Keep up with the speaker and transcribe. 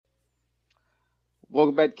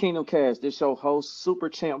Welcome back to Kingdom Cast. This your host, Super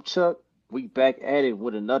Champ Chuck. We back at it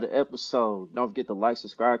with another episode. Don't forget to like,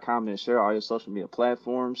 subscribe, comment, and share all your social media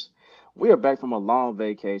platforms. We are back from a long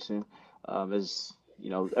vacation. As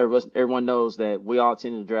you know, everyone knows that we all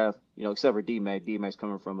tend to draft, except for D-Mac. D-Mac's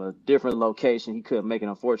coming from a different location. He couldn't make it,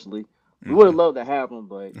 unfortunately. We would Hmm. have loved to have him,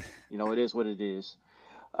 but it is what it is.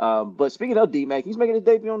 But speaking of D-Mac, he's making his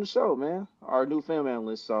debut on the show, man. Our new film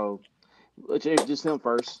analyst. So let's introduce him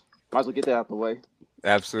first. Might as well get that out the way.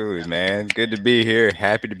 Absolutely, man. Good to be here.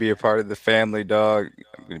 Happy to be a part of the family, dog.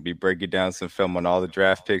 I'm going to be breaking down some film on all the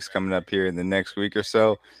draft picks coming up here in the next week or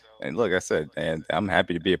so. And look, I said, man, I'm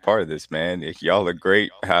happy to be a part of this, man. Y'all are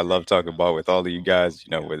great. I love talking about with all of you guys,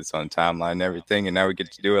 whether it's on timeline and everything. And now we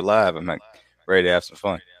get to do it live. I'm like, ready to have some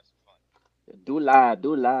fun. Do live,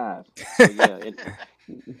 do live. So yeah,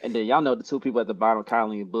 and then y'all know the two people at the bottom,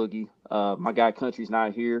 Kylie and Boogie. My guy Country's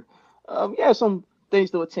not here. Yeah, some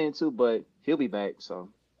things to attend to, but he'll be back. So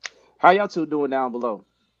how y'all two doing down below?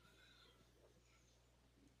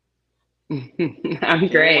 I'm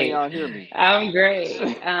Can any one of great. y'all hear me? I'm great.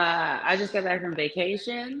 I just got back from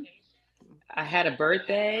vacation. I had a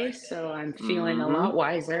birthday, so I'm feeling a Mm-hmm. lot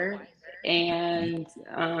wiser. And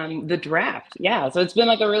the draft, yeah. So it's been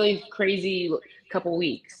like a really crazy couple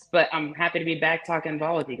weeks, but I'm happy to be back talking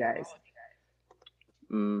ball with you guys.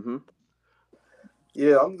 Mm-hmm.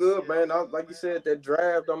 Yeah, I'm good, man. Like you said, that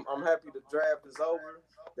draft. I'm happy the draft is over.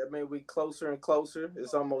 That means we closer and closer.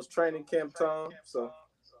 It's almost training camp time. So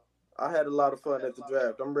I had a lot of fun at the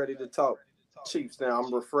draft. I'm ready to talk Chiefs now.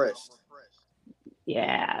 I'm refreshed.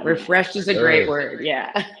 Yeah, Yes, refreshed is a great Sir. word.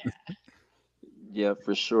 Yeah. yeah,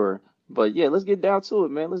 for sure. But yeah, let's get down to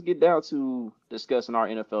it, man. Let's get down to discussing our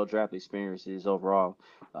NFL draft experiences overall.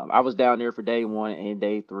 I was down there for day one and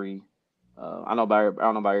day three. I don't know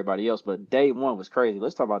about everybody else, but day one was crazy.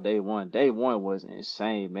 Let's talk about day one. Day one was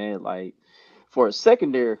insane, man. Like for a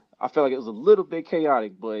second there, I felt like it was a little bit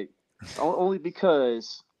chaotic, but only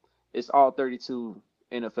because it's all 32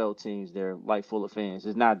 NFL teams there, like full of fans.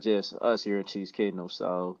 It's not just us here in Chiefs Kingdom,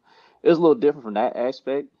 so it was a little different from that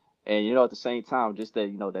aspect. And at the same time, just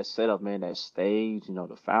that that setup, man, that stage,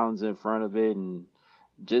 the fountains in front of it, and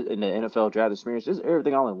just in the NFL draft experience, just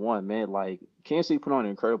everything all in one, man. Like Kansas City put on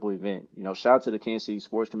an incredible event. Shout out to the Kansas City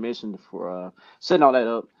Sports Commission for setting all that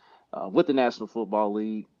up with the National Football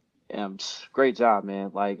League. Great job,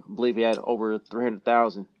 man. Like I believe he had over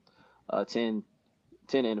 300,000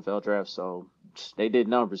 10 NFL drafts. So they did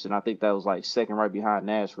numbers, and I think that was like second right behind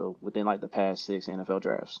Nashville within like the past six NFL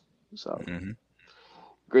drafts. So Hmm.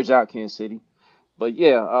 great job, Kansas City. But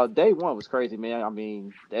yeah, day one was crazy, man. I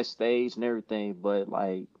mean, that stage and everything. But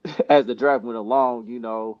like, as the draft went along,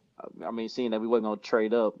 I mean, seeing that we wasn't gonna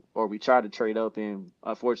trade up, or we tried to trade up, and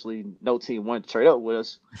unfortunately, no team wanted to trade up with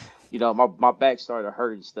us. My back started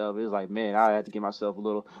hurting and stuff. It was like, man, I had to give myself a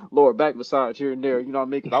little lower back massage here and there. You know what I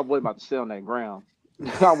mean? Because I wasn't about to sit on that ground.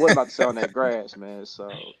 I wasn't about to sit on that grass, man.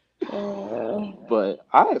 So, Uh, but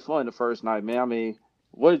I had fun the first night, man. I mean,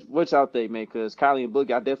 what y'all think, man? Because Kylie and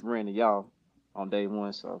Boogie, I definitely ran to y'all on day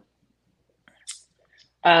one. So.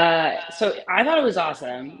 so I thought it was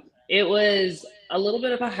awesome. It was a little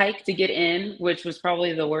bit of a hike to get in, which was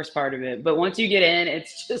probably the worst part of it. But once you get in,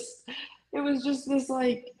 it was just this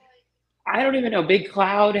like, I don't even know, big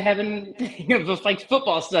cloud heaven thing of like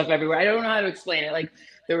football stuff everywhere. I don't know how to explain it. Like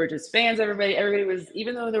there were just fans, everybody was,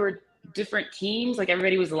 even though there were different teams, like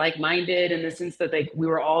everybody was like-minded in the sense that like we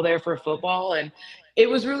were all there for football. And it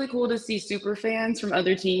was really cool to see super fans from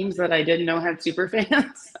other teams that I didn't know had super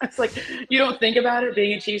fans. It's like you don't think about it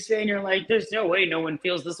being a Chiefs fan, you're like, there's no way no one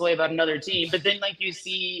feels this way about another team. But then like you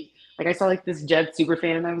see, like I saw like this Jets super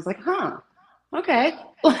fan and I was like, huh. Okay.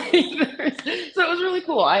 Like, so it was really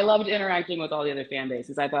cool. I loved interacting with all the other fan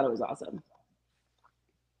bases. I thought it was awesome.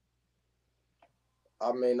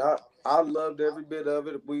 I mean, I loved every bit of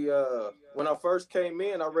it. We when I first came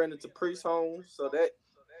in, I ran into Priest Holmes, so that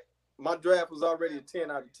my draft was already a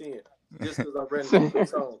 10 out of 10 just because I ran into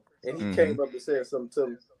Priest Holmes and he Hmm. came up and said something to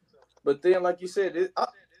me. But then, like you said,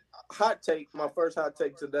 hot take, my first hot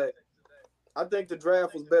take today. I think the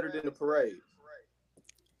draft was better than the parade.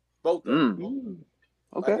 Both of them. Mm, Mm.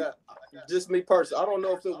 Like okay. just me personally, I don't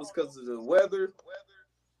know if it was because of the weather.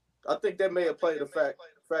 I think that may have played a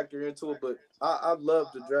factor into it, but I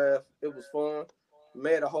loved the draft. It was fun.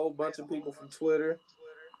 Met a whole bunch of people from Twitter.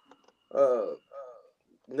 Uh,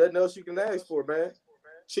 Nothing else you can ask for, man.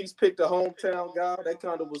 Chiefs picked a hometown guy. That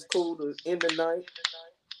kind of was cool to end the night.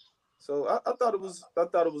 So I thought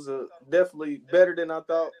it was a definitely better than I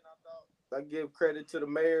thought. I give credit to the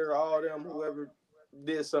mayor, all them, whoever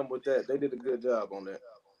did something with that. They did a good job on that.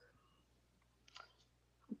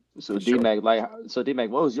 So for D sure. Mac,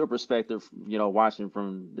 what was your perspective? Watching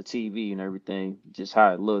from the TV and everything, just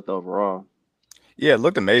how it looked overall. Yeah, it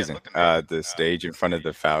looked amazing. The stage in front of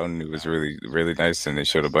the fountain, it was really, really nice, and they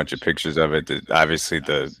showed a bunch of pictures of it. Obviously,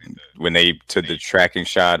 when they took the tracking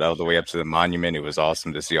shot all the way up to the monument, it was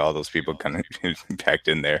awesome to see all those people kind of packed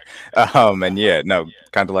in there. And yeah, no,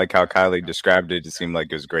 kind of like how Kylie described it, it seemed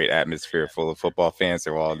like it was a great atmosphere full of football fans.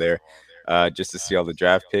 They were all there, just to see all the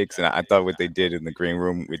draft picks. And I thought what they did in the green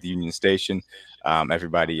room with Union Station,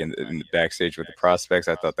 everybody in the backstage with the prospects.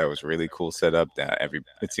 I thought that was really cool setup.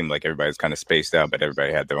 It seemed like everybody was kind of spaced out, but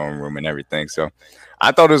everybody had their own room and everything. So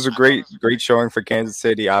I thought it was a great showing for Kansas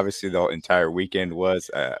City. Obviously, the entire weekend was,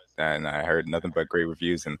 and I heard nothing but great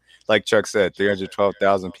reviews. And like Chuck said,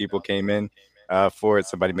 312,000 people came in. For it,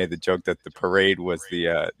 somebody made the joke that the parade was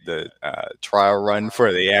the trial run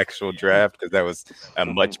for the actual draft because that was a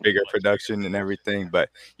much bigger production and everything. But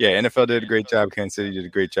yeah, NFL did a great job. Kansas City did a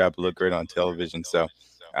great job. It looked great on television. So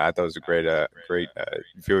I thought it was a great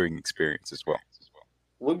viewing experience as well.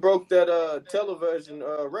 We broke that television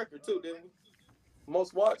record too, didn't we?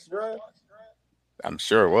 Most watched draft. I'm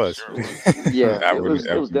sure it was. Yeah, I it wouldn't. was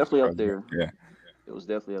I it was wouldn't be definitely up surprised. there. Yeah. It was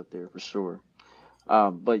definitely up there for sure.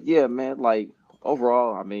 But yeah, man, like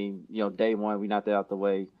overall, I mean, day one, we knocked that out the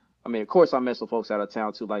way. I mean, of course, I met some folks out of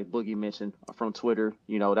town too, like Boogie mentioned from Twitter.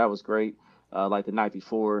 That was great. Like the night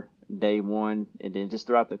before, day one, and then just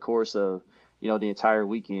throughout the course of, the entire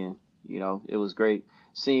weekend, it was great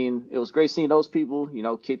seeing those people,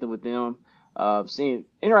 kicking with them, seeing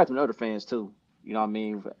interacting with other fans too. You know what I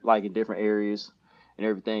mean? Like in different areas and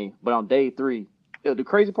everything. But on day three, the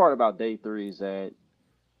crazy part about day three is that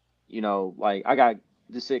like I got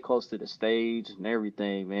to sit close to the stage and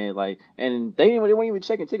everything, man. Like, and they weren't even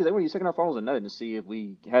checking tickets. They weren't even checking our phones or nothing to see if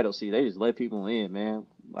we had those seats. They just let people in, man.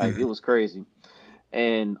 Like, it Mhm. was crazy.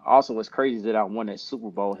 And also, what's crazy is that I won that Super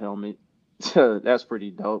Bowl helmet. That's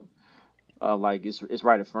pretty dope. Like it's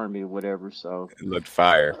right in front of me or whatever. So It looked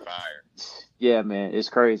fire. yeah, man, it's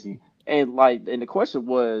crazy. And the question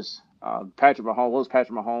was, Patrick Mahomes. What was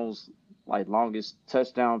Patrick Mahomes' like longest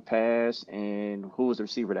touchdown pass, and who was the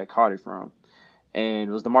receiver that caught it from? And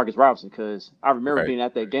it was Demarcus Robinson because I remember Right. being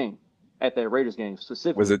at that game, at that Raiders game Was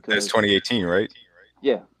specifically it? That's because 2018, right?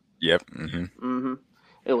 yeah, Yep. Hmm. hmm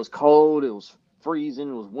it was cold, it was freezing,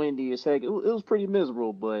 it was windy as heck. It was pretty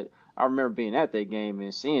miserable, but I remember being at that game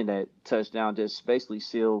and seeing that touchdown just basically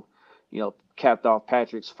seal, capped off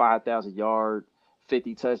Patrick's 5,000 yard,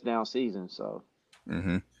 50 touchdown season. So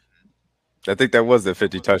Hmm. I think that was the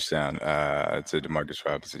 50 touchdown to Demarcus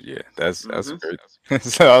Robinson. Yeah, that's hmm great.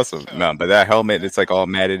 That's awesome. No, but that helmet, it's like all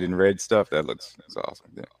matted in red stuff. That's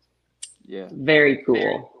awesome. yeah, Very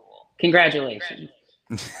cool. Congratulations.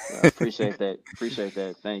 appreciate that. Appreciate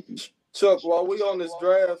that. Thank you. Chuck, while we on this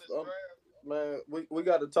draft, man, we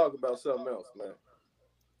got to talk about something else, man.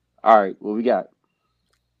 All right, what we got?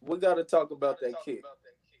 We got to talk about that kick.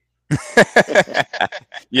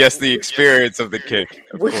 Yes, the experience of the kick,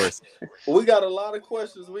 of We, course. we got a lot of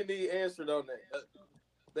questions we need answered on that.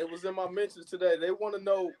 They was in my mentions today. They want to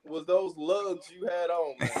know, was those lugs you had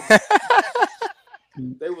on,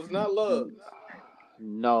 man? They was not lugs.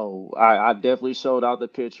 No, I definitely showed out the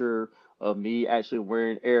picture of me actually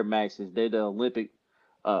wearing Air Maxes. They're the Olympic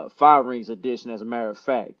five rings edition, as a matter of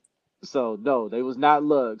fact. So no, they was not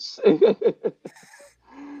lugs.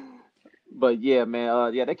 But yeah,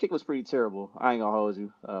 man, yeah, that kick was pretty terrible. I ain't gonna hold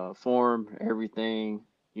you. Form, everything,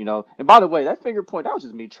 And by the way, that finger point, that was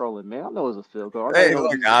just me trolling, man. I know it was a field goal. I know Hey, they don't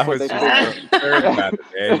look, usually I point was their just finger concerned about up. it,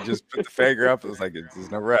 man. You just put the finger up. It was like there's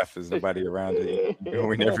no ref. There's nobody around it. You go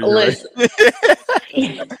whenever you're ready.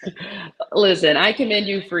 Listen, listen, I commend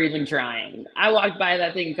you for even trying. I walked by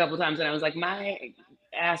that thing a couple times and I was like, my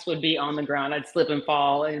ass would be on the ground. I'd slip and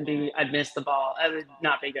fall and I'd miss the ball. That would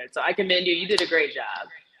not be good. So I commend you. You did a great job.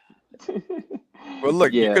 Well,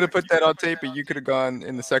 look, you Yeah. could have put that on tape, and you could have gone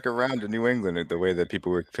in the second round to New England the way that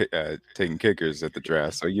people were taking kickers at the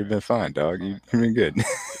draft. So you've been fine, dog. You've been good.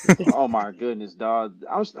 Oh my goodness, dog.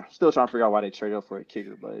 I'm still trying to figure out why they traded up for a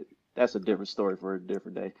kicker, but that's a different story for a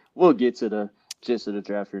different day. We'll get to the gist of the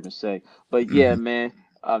draft here in a sec. But yeah, Hmm. man,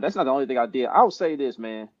 that's not the only thing I did. I will say this,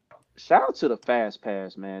 man. Shout out to the fast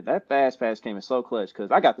pass, man. That fast pass came in so clutch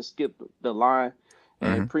because I got to skip the line Hmm.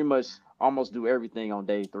 and pretty much almost do everything on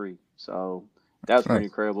day three. So that was pretty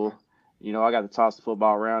Nice. incredible. I got to toss the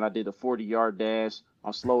football around. I did a 40-yard dash.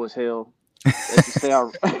 I'm slow as hell. Let's just say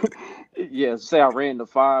yeah, say I ran the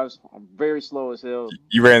fives. I'm very slow as hell.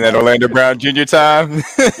 You ran that Like, Orlando Brown Jr. time.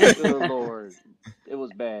 good lord, it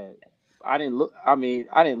was bad. I didn't look. I mean,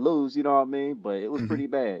 I didn't lose. You know what I mean? But it was Mhm. pretty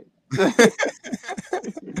bad.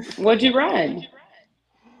 What'd you run?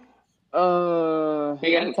 You I'm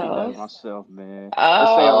gotta gonna keep tell that to us. myself, man. Let's say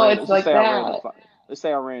I Oh, ran. it's Let's just like say I ran the that. five. Let's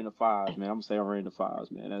say I ran the fives, man. I'm gonna say I ran the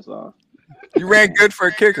fives, man. That's all. You ran good for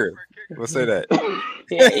a kicker. We'll say that.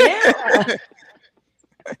 Yeah,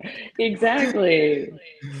 exactly.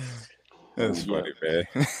 That's Yeah, funny, man.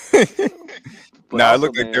 but No, it also,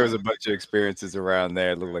 looked like there was man. a bunch of experiences around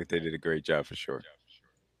there. It looked like they did a great job for sure.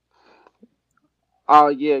 Oh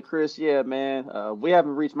yeah, Chris. Yeah, man. We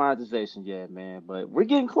haven't reached monetization yet, man, but we're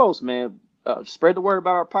getting close, man. Spread the word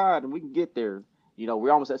about our pod, and we can get there. You know,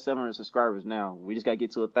 we're almost at 700 subscribers now. We just got to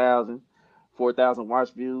get to 1,000, 4,000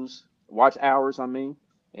 watch views, watch hours. I mean,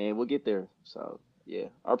 and we'll get there. So yeah,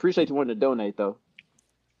 I appreciate you wanting to donate though.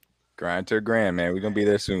 Grind to a grand, man. We're gonna be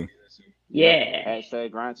there soon. Yep. Yeah.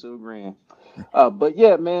 Hashtag grind to a grand. But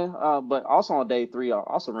yeah, man. But also on day three, I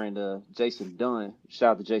also ran to Jason Dunn.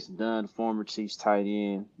 Shout out to Jason Dunn, former Chiefs tight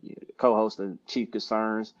end, yeah, co-host of Chief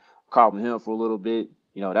Concerns. Called with him for a little bit.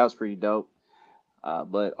 You know, that was pretty dope.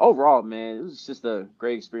 But overall, man, it was just a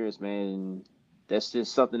great experience, man. And that's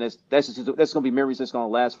just something that's gonna be memories that's gonna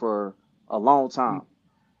last for a long time.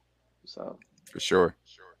 So For sure.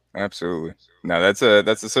 Absolutely. No, that's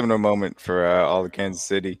a seminal moment for all of Kansas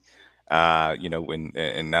City. When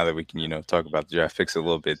and now that we can, talk about the draft picks a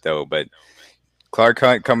little bit though, but Clark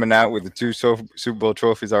Hunt coming out with the two Super Bowl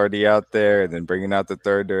trophies already out there, and then bringing out the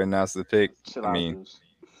third to announce the pick. chill I out, mean, Deuce.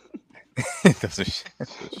 those are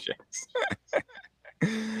shakes.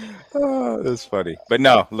 Oh, that's funny. But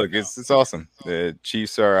no, look, it's awesome. The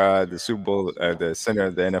Chiefs are the Super Bowl, the center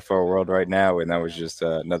of the NFL world right now, and that was just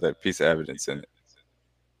another piece of evidence in it.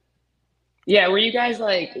 Yeah, were you guys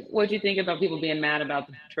like, what do you think about people being mad about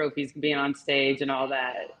the trophies being on stage and all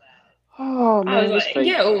that? Oh I was man, this like, fake,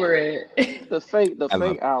 get over it. the I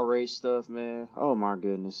love fake outrage stuff, man. Oh my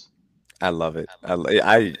goodness. I love it.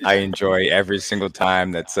 I enjoy every single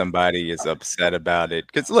time that somebody is upset about it.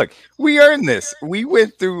 Because look, we earned this. We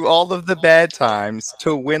went through all of the bad times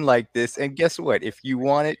to win like this. And guess what? If you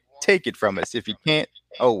want it, take it from us. If you can't,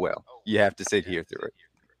 oh well. You have to sit here through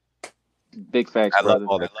it. Big facts, I love brother.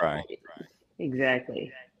 all the crying.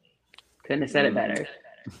 Exactly. Couldn't have said it Hmm. better.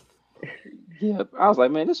 Yeah, I was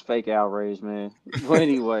like, man, this fake outrage, man. But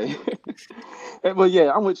anyway, but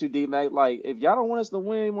yeah, I'm with you, D Mac. Like, if y'all don't want us to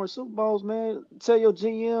win any more Super Bowls, man, tell your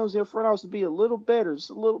GMs, your front office to be a little better,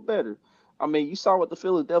 just a little better. I mean, you saw what the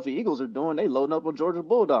Philadelphia Eagles are doing. They loading up on Georgia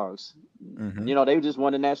Bulldogs. Hmm. You know, they just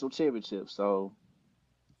won the national championship. So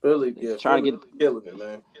Philly, they're yeah, trying to Philly get. killing it,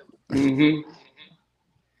 man. Mm-hmm.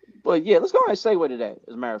 But yeah, let's go ahead and segue to that.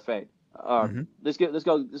 As a matter of fact, Hmm. let's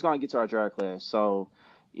go and get to our draft class. So,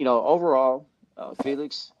 you know, overall,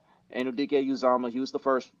 Felix Enrique Uzama, he was the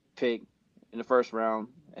first pick in the first round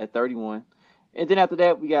at 31, and then after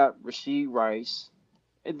that we got Rasheed Rice,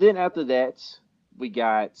 and then after that we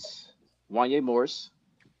got Wanye Morse,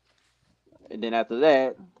 and then after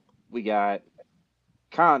that we got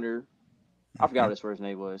Connor. I forgot Hmm. what his first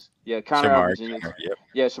name was. Yeah, Connor Shamar Albertine. Connor. Yep.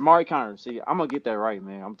 Yeah, Shamari Connor. See, I'm gonna get that right,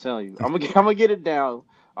 man. I'm telling you, I'm gonna get it down.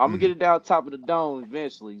 I'm gonna get Hmm. it down top of the dome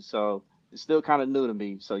eventually. So it's still kind of new to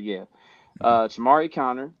me. So yeah, Hmm. Shamari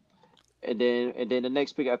Connor, and then the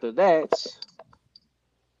next pick after that.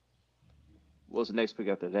 What's the next pick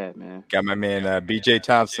after that, man? Got my man B.J.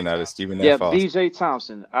 Thompson out of Stephen Yeah, F. Austin. B.J.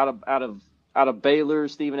 Thompson out of Baylor,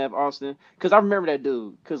 Stephen F. Austin. Cause I remember that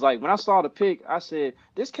dude. Cause like when I saw the pick, I said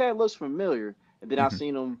this cat looks familiar, and then I Hmm.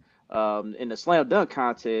 seen him in the slam dunk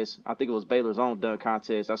contest. I think it was Baylor's own dunk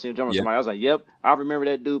contest. I seen him jump on Yeah. somebody. I was like, yep, I remember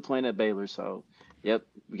that dude playing at Baylor. So, yep,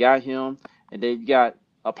 we got him, and then you got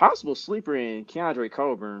a possible sleeper in Keandre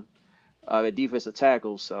Coburn at defensive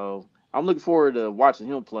tackle. So I'm looking forward to watching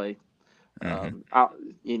him play. Hmm. I,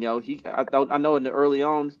 I know in the early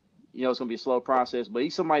on, it's gonna be a slow process, but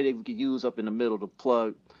he's somebody that we could use up in the middle to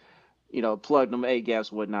plug them A gaps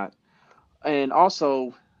and whatnot. And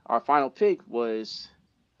also, our final pick was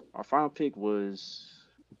our final pick was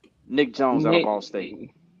Nick Jones out of Ball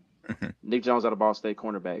State. Nick. Nick Jones out of Ball State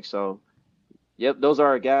cornerback. So, yep, those are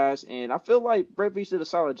our guys, and I feel like Brett Veach did a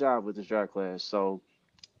solid job with this draft class. So,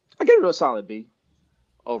 I give it a solid B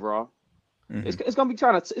overall. Hmm. It's gonna be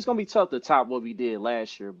it's gonna be tough to top what we did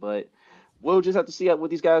last year, but we'll just have to see what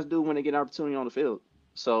these guys do when they get an opportunity on the field.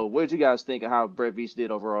 So, what did you guys think of how Brett Veach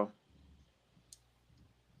did overall?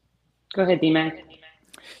 Go ahead, D-Mac.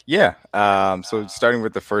 Yeah. So starting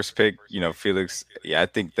with the first pick, Felix. Yeah, I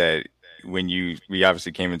think that we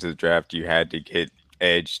obviously came into the draft, you had to get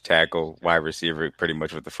edge, tackle, wide receiver, pretty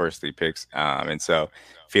much with the first three picks. And so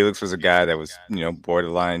Felix was a guy that was,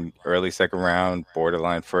 borderline early second round,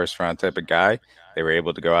 borderline first round type of guy. They were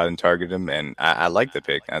able to go out and target him, and I like the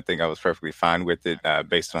pick. I think I was perfectly fine with it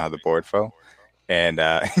based on how the board fell. And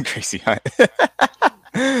Gracie Hunt.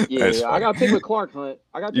 That's Yeah, I funny. got to pick with Clark Hunt.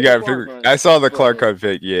 I got to You pick with got to Clark figure. Hunt, I saw the Clark but Hunt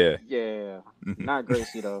pick. Yeah. yeah, Mhm. not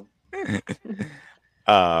Gracie though.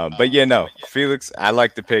 But yeah, no, Felix, I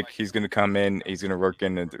like the pick. He's going to come in. He's going to work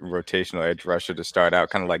in the rotational edge rusher to start out,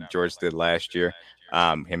 kind of like George did last year.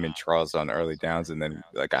 Him and Charles on early downs, and then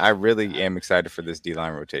like I really am excited for this D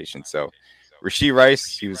line rotation. So, Rasheed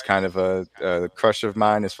Rice, he was kind of a crush of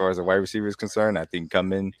mine as far as a wide receiver is concerned. I think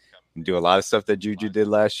come in and do a lot of stuff that Juju did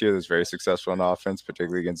last year. That was very successful on offense,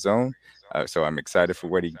 particularly against zone. So I'm excited for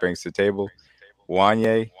what he brings to the table.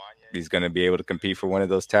 Wanye, he's going to be able to compete for one of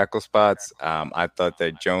those tackle spots. I thought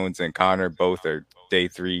that Jones and Connor both are day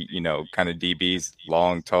three, kind of DBs,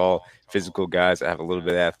 long, tall, physical guys that have a little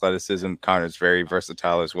bit of athleticism. Connor's very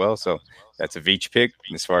versatile as well. So that's a Veach pick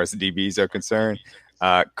as far as the DBs are concerned.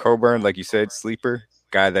 Coburn, like you said, sleeper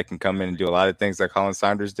guy that can come in and do a lot of things like Colin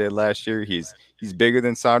Saunders did last year. He's bigger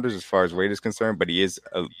than Saunders as far as weight is concerned, but he is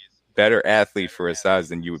a better athlete for his size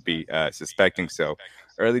than you would be suspecting. So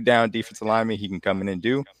early down defensive lineman, he can come in and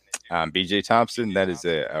do. BJ Thompson, that is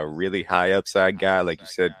a really high upside guy. Like you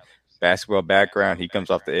said, basketball background. He comes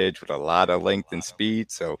off the edge with a lot of length and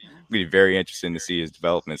speed. So it'll be very interesting to see his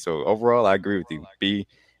development. So overall, I agree with you. B,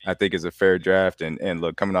 I think is a fair draft. And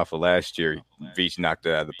look, coming off of last year, Veach knocked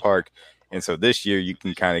it out of the park. And so this year, you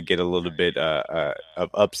can kind of get a little bit of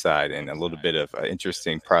upside and a little bit of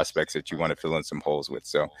interesting prospects that you want to fill in some holes with.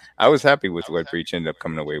 So I was happy with what Veach ended up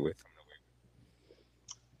coming away with.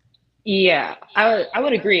 Yeah, I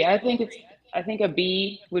would agree. I think a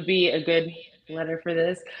B would be a good letter for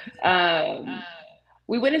this. Um,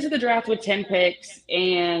 we went into the draft with 10 picks,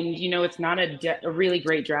 and it's not a really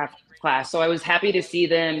great draft class. So I was happy to see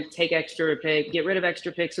them get rid of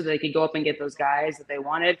extra picks so they could go up and get those guys that they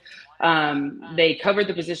wanted. They covered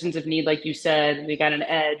the positions of need, like you said. We got an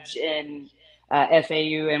edge in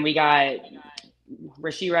FAU, and we got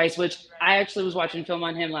Rasheed Rice, which I actually was watching film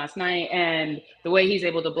on him last night, and the way he's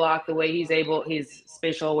able to block, the way his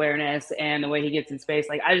spatial awareness, and the way he gets in space,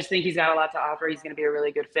 like I just think he's got a lot to offer. He's going to be a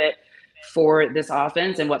really good fit for this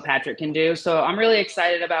offense and what Patrick can do. So I'm really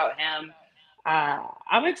excited about him.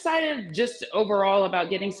 I'm excited just overall about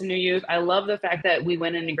getting some new youth. I love the fact that we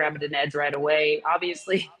went in and grabbed an edge right away,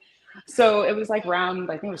 obviously. So it was like I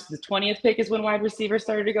think it was the 20th pick is when wide receivers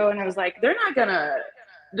started to go. And I was like, they're not going to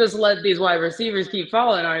just let these wide receivers keep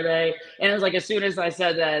falling, are they? And it was like, as soon as I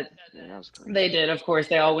said that, Yeah, that was crazy. they did. Of course,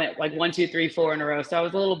 they all went like 1, 2, 3, 4 in a row. So I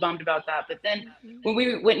was a little bummed about that. But then when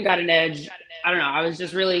we went and got an edge, I don't know. I was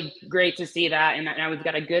just really great to see that. And now we've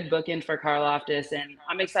got a good bookend for Karlaftis. And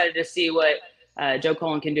I'm excited to see what Joe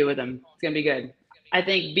Cullen can do with him. It's going to be good. I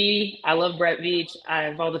think B, I love Brett Veach. I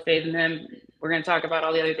have all the faith in him. We're going to talk about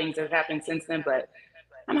all the other things that have happened since then, but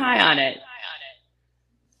I'm high on it.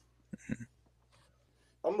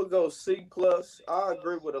 I'm gonna go C plus. I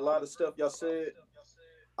agree with a lot of stuff y'all said.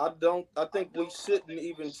 I think we shouldn't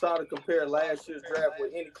even try to compare last year's draft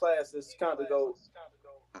with any class that's kind of go.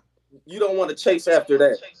 You don't want to chase after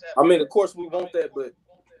that. I mean, of course we want that, but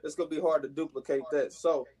it's gonna be hard to duplicate that.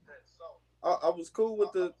 So I was cool with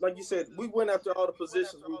like you said, we went after all the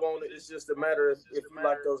positions we wanted. It's just a matter of if you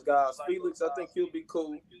like those guys. Felix, I think he'll be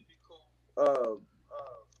cool. Uh,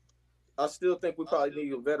 I still think we probably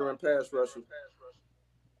need a veteran pass rusher.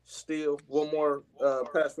 Still, one more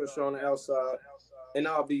pass rusher on the outside, and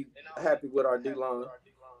I'll be happy with our D line.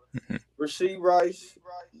 Rasheed Rice,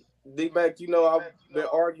 D Mac, I've been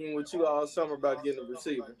arguing with you all summer about getting a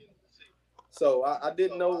receiver. So I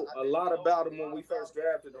didn't know a lot about him when we first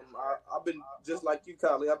drafted him. I've been just like you,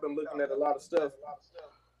 Kylie. I've been looking at a lot of stuff.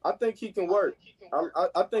 I think he can work.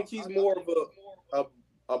 I think he's more of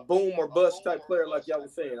a boom or bust type player, like y'all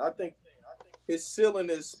was saying. I think his ceiling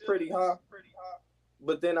is pretty high.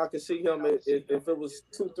 But then I could see him if it was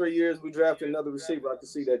 2-3 years we drafted another receiver, I could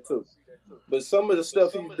see that too. But some of the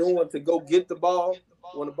stuff he's doing to go get the ball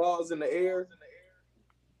when the ball's in the air,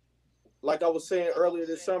 like I was saying earlier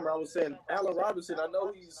this summer, I was saying Allen Robinson. I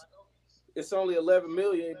know it's only $11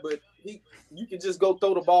 million, but you can just go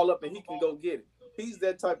throw the ball up and he can go get it. He's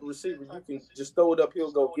that type of receiver. You can just throw it up,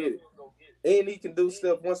 he'll go get it, and he can do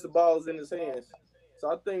stuff once the ball's in his hands.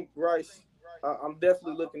 So I think Rice. I'm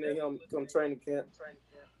definitely looking at him come training camp.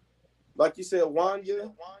 Like you said,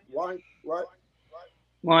 Wanye, right?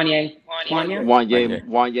 Wanye.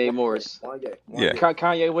 Wanye Morris. Wanye. Yeah.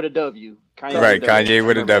 Kanye with a W. Right, Kanye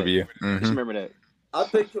with a W. Just Mhm. remember that. I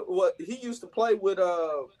think what he used to play with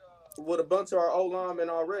a bunch of our O linemen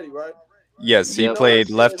already, right? Yes, he Yep. played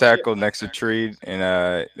left tackle next to Tree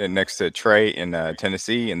and next to Trey in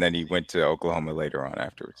Tennessee, and then he went to Oklahoma later on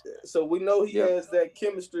afterwards. So we know he Yep. has that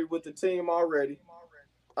chemistry with the team already.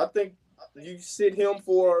 I think you sit him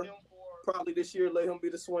for probably this year, let him be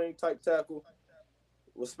the swing type tackle.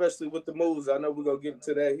 especially with the moves. I know we're gonna get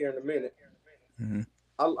into that here in a minute. Mhm.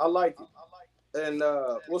 I like it. And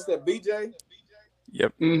what's that, BJ?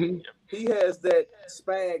 Yep. Hmm. He has that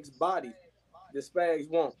Spags body that Spags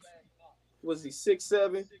wants. Was he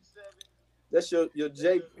 6'7"? That's your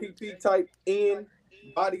JPP type in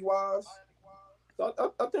body wise.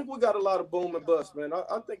 So I think we got a lot of boom and bust, man.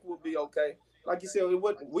 I think we'll be okay. Like you said,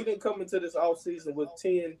 we didn't come into this off season with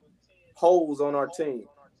 10 holes on our team.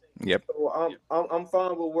 Yep. So I'm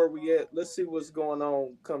fine with where we at. Let's see what's going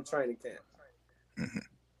on come training camp. Mhm.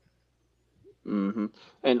 hmm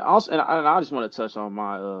And also, and I just want to touch on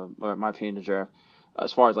my opinion of the draft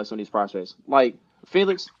as far as like some of these prospects. Like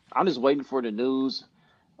Felix, I'm just waiting for the news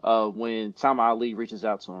when Tom Ali reaches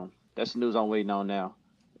out to him. That's the news I'm waiting on now.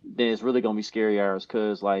 Then it's really gonna be scary hours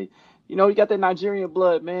because like you got that Nigerian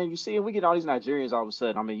blood, man. You see, we get all these Nigerians all of a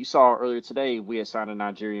sudden. I mean, you saw earlier today we had signed a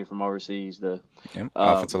Nigerian from overseas to Yep.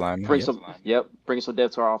 Offensive lineman. Yep. bring some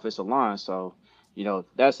depth to our offensive line. So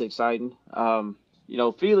that's exciting.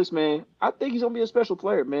 Felix, man, I think he's gonna be a special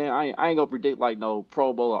player, man. I ain't gonna predict like no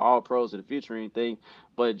Pro Bowl or All Pros in the future or anything,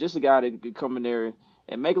 but just a guy that could come in there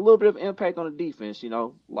and make a little bit of impact on the defense.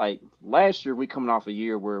 Like last year we coming off a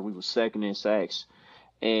year where we were second in sacks,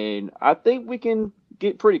 and I think we can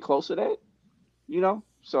get pretty close to that.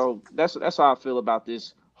 So that's how I feel about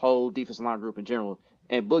this whole defensive line group in general.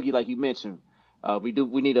 And Boogie, like you mentioned,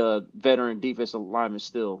 we need a veteran defensive lineman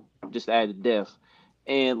still, just to add the depth.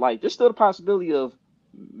 And like there's still the possibility of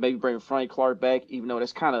maybe bringing Frank Clark back, even though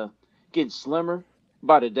that's kind of getting slimmer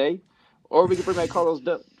by the day. Or we could bring back Carlos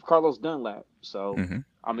Dunlap. So Hmm.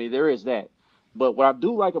 I mean there is that. But what I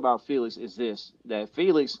do like about Felix is this: that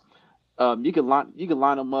Felix, you can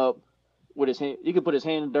line him up with his hand. You can put his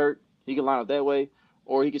hand in dirt. He can line up that way,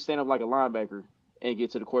 or he can stand up like a linebacker and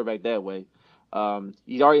get to the quarterback that way.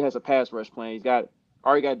 He already has a pass rush plan. He's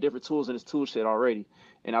already got different tools in his tool set already,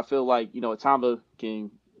 and I feel like Tamba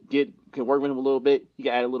can work with him a little bit. He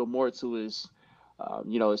can add a little more to his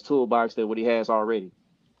toolbox than what he has already,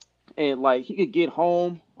 and like he could get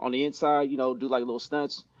home on the inside. Do like little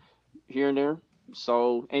stunts here and there.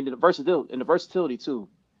 So and the versatility too.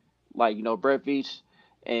 Like Brett Veach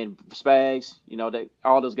and Spags, that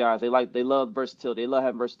all those guys they love versatility. They love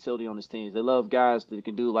having versatility on his teams. They love guys that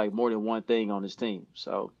can do like more than one thing on his team.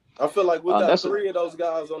 So I feel like we got that's a three of those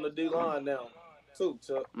guys on the D line now, too,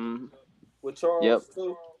 Chuck. mm, With yep. Charles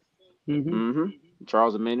too. Hmm. hmm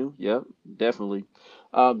Charles Amenu, yep, definitely.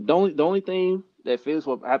 The only thing that Felix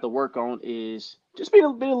will have to work on is just be a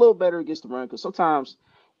little better against the run because sometimes,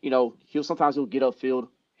 he'll get upfield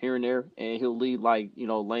here and there and he'll leave like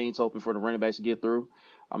lanes open for the running backs to get through.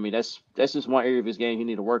 I mean that's just one area of his game he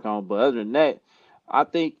need to work on. But other than that, I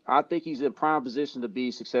think he's in prime position to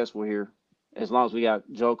be successful here as long as we got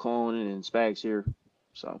Joe Clone and Spags here.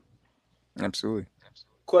 So. Absolutely.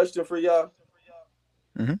 Question for y'all: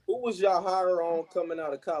 Hmm. who was y'all higher on coming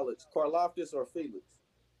out of college, Karlaftis or Felix?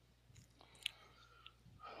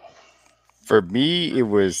 For me, it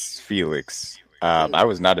was Felix. I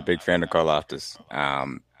was not a big fan of Karlaftis.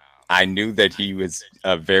 I knew that he was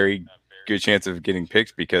a very good chance of getting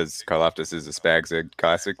picked because Karlaftis is a Spags egg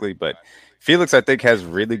classically, but Felix, I think, has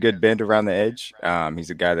really good bend around the edge. He's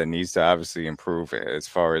a guy that needs to obviously improve as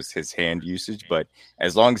far as his hand usage, but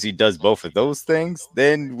as long as he does both of those things,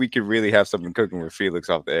 then we could really have something cooking with Felix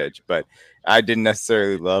off the edge. But I didn't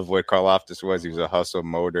necessarily love what Karlaftis was. He was a hustle,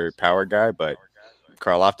 motor, power guy, but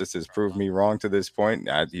Karlaftis has proved me wrong to this point.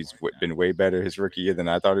 He's been way better his rookie year than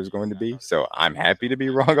I thought he was going to be. So I'm happy to be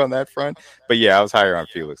wrong on that front. But yeah, I was higher on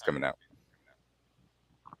Felix coming out.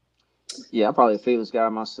 Yeah, I'm probably a Felix guy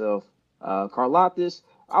myself. Karlaftis,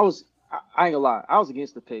 I ain't gonna lie, I was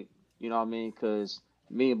against the pick. You know what I mean? Because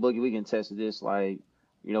me and Boogie, we can test this. Like,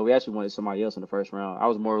 we actually wanted somebody else in the first round. I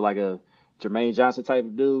was more like a Jermaine Johnson type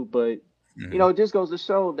of dude, but Hmm. it just goes to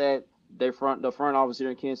show that the front office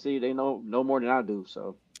here in Kansas City, they know more than I do.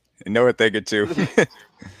 So, And know what they get to.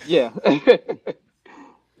 yeah.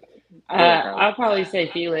 Go ahead, Kyler. I'll probably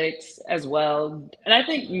say Felix as well. And I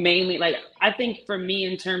think mainly, like, I think for me,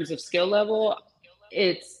 in terms of skill level,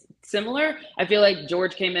 it's similar. I feel like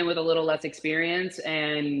George came in with a little less experience,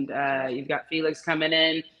 and you've got Felix coming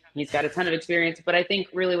in. He's got a ton of experience. But I think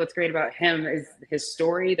really what's great about him is his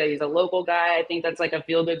story, that he's a local guy. I think that's like a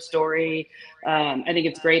feel good story. I think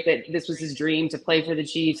it's great that this was his dream to play for the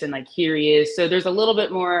Chiefs, and like here he is. So there's a little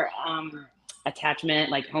bit more attachment,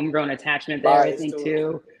 like homegrown attachment there, I Bias think, to it.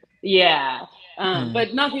 too. Yeah. Hmm.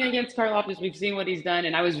 But nothing against Karlaftis. We've seen what he's done,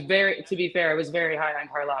 and to be fair, I was very high on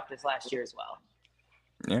Karlaftis last year as well.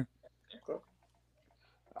 Yeah. Okay.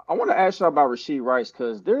 I want to ask you about Rasheed Rice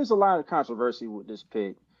because there's a lot of controversy with this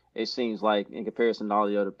pick. It seems like in comparison to all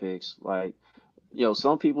the other picks, like.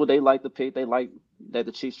 some people they like the pick. They like that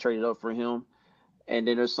the Chiefs traded up for him. And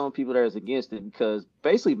then there's some people that is against it because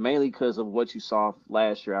basically mainly because of what you saw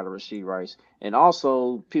last year out of Rasheed Rice. And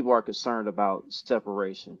also people are concerned about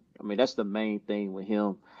separation. I mean, that's the main thing with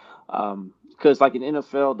him. Because like in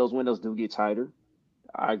NFL, those windows do get tighter.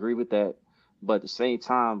 I agree with that. But at the same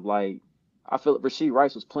time, like I feel like Rasheed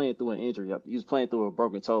Rice was playing through an injury. He was playing through a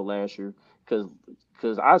broken toe last year.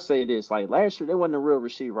 Because I say this, like last year, they wasn't a real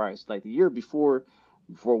Rasheed Rice. Like the year before,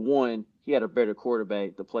 for one, he had a better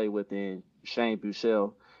quarterback to play with than Shane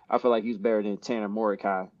Buechele. I feel like he's better than Tanner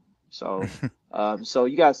Mordecai. So, so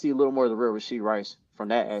you got to see a little more of the real Rasheed Rice from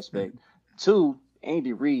that aspect. Two,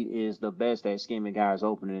 Andy Reid is the best at scheming guys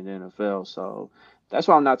open in the NFL. So that's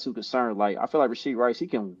why I'm not too concerned. Like I feel like Rasheed Rice, he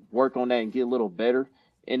can work on that and get a little better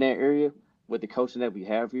in that area with the coaching that we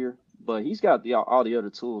have here. But he's got all the other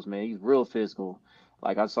tools, man. He's real physical.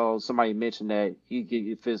 Like I saw somebody mention that he can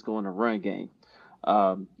get physical in the run game.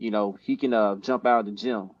 He can jump out of the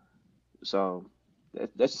gym. So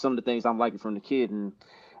that's some of the things I'm liking from the kid, and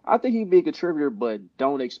I think he'd be a contributor, but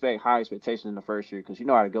don't expect high expectations in the first year because you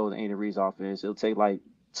know how to go with Andy Reid's offense. It'll take like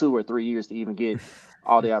 2 or 3 years to even get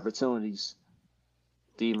all the opportunities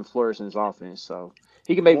to even flourish in his offense. So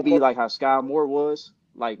he can maybe One be more, like how Sky Moore was,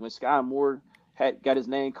 like when Sky Moore had got his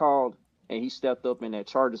name called and he stepped up in that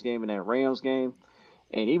Chargers game and that Rams game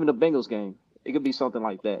and even the Bengals game. It could be something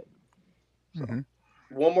like that. So Mm-hmm.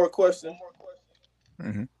 one more question.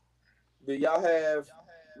 Mm-hmm. Do y'all have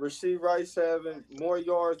Rasheed Rice having more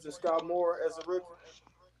yards than Scott Moore as a rookie?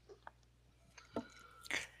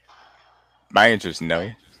 My answer is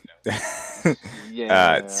no.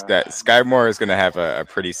 yeah, Sky Moore is going to have a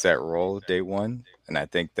pretty set role day one, and I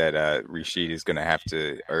think that Rashid is going to have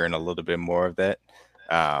to earn a little bit more of that.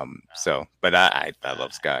 But I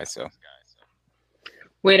love Sky, so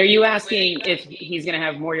Wait, are you asking if he's going to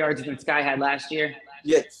have more yards than Sky had last year?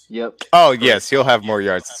 Yes. yep. oh yes, he'll have more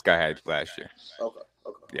yards than Sky had last year. Okay.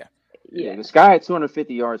 Okay. Yeah, Yeah, Yeah. the Sky had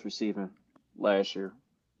 250 yards receiving last year,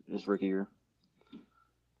 his rookie year.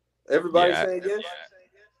 Everybody yeah, saying yes?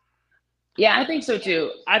 Yeah, I think so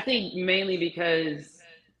too. I think mainly because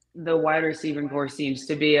the wide receiving core seems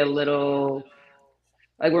to be a little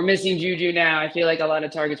like we're missing Juju now. I feel like a lot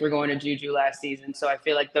of targets were going to Juju last season. So I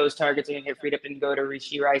feel like those targets are going to get freed up and go to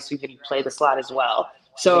Rishi Rice, who can play the slot as well.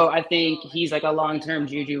 So I think he's like a long-term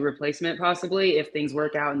Juju replacement, possibly, if things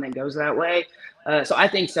work out and then goes that way. So I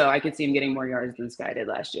think so. I could see him getting more yards than Sky did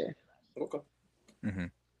last year. Okay. hmm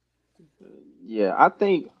Yeah, I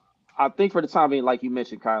think for the time being, like you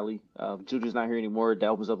mentioned, Kylie, Juju's not here anymore. That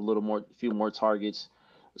opens up a little more, a few more targets.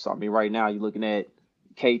 So I mean, right now you're looking at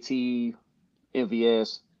KT,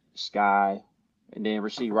 MVS, Sky, and then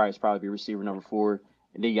Rasheed Rice probably be receiver number 4,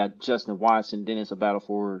 and then you got Justin Watson. Then it's a battle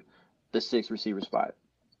for the sixth receiver spot.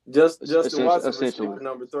 Justin Watson, Essentially, receiver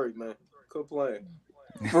number 3, man. Quit playing.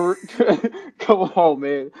 for come on,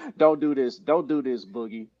 man, don't do this. Don't do this,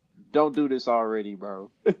 Boogie. Don't do this already, bro.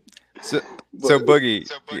 So, But so Boogie,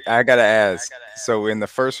 I gotta ask. So in the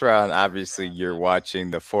first round, obviously you're watching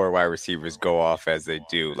the 4 wide receivers go off as they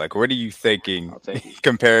do. Like, what are you thinking I'll take it.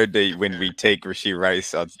 compared to when we take Rasheed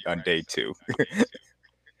Rice on day 2?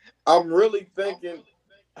 I'm really thinking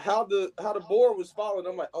how the board was falling.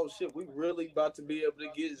 I'm like, oh shit, we really about to be able to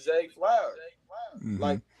get Zay Flowers. hmm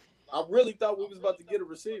Like, I really thought we was about to get a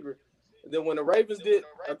receiver. And then when the Ravens did,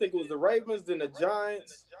 I think it was the Ravens, then the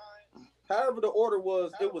Giants. However, the order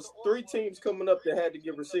was, it was 3 teams coming up that had to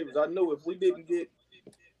get receivers. I knew if we didn't get,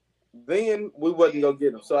 then we wasn't gonna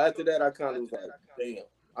get them. So after that, I kind of was like, damn,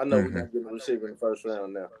 I know we're hmm gonna get a receiver in the first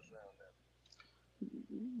round now.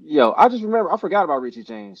 Yo, I just remember I forgot about Richie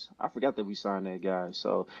James. I forgot that we signed that guy.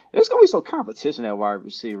 So it's gonna be some competition at wide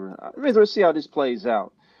receiver. I'm interested to see how this plays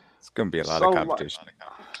out. It's gonna be a lot of So, like, competition.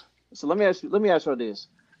 so let me ask you this.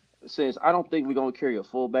 Since I don't think we're gonna carry a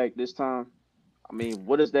fullback this time, I mean,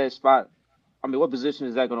 what is that spot? I mean, what position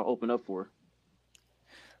is that gonna open up for?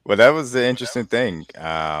 Well, that was the interesting thing.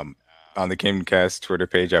 On the Gamecast Twitter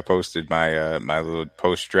page, I posted my little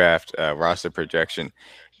post draft roster projection,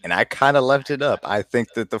 and I kind of left it up. I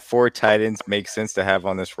think that the 4 tight ends make sense to have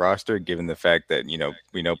on this roster, given the fact that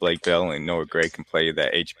we know Blake Bell and Noah Gray can play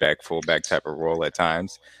that H back fullback type of role at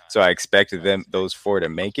times. So I expected those 4 to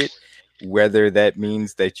make it. Whether that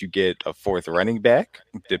means that you get a 4th running back,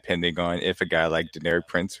 depending on if a guy like Deneric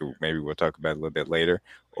Prince, who maybe we'll talk about a little bit later,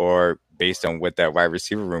 or based on what that wide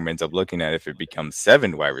receiver room ends up looking at, if it becomes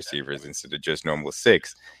 7 wide receivers instead of just normal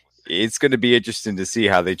 6, it's going to be interesting to see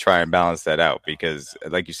how they try and balance that out because,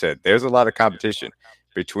 like you said, there's a lot of competition.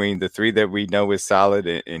 between the three that we know is solid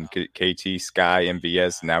in KT, Sky,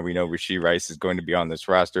 MVS, now we know Rashee Rice is going to be on this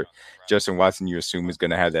roster. Justin Watson, you assume, is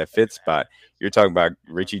going to have that fifth spot. You're talking about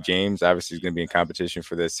Richie James, obviously, is going to be in competition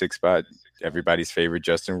for that sixth spot. Everybody's favorite,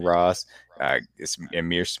 Justin Ross. It's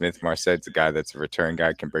Amir Smith-Marset's a guy that's a return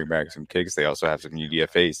guy, can bring back some kicks. They also have some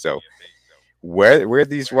UDFAs. So where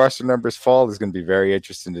these roster numbers fall is going to be very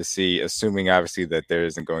interesting to see, assuming, obviously, that there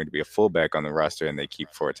isn't going to be a fullback on the roster and they keep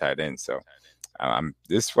 4 tight ends. So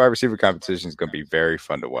this wide receiver competition is going to be very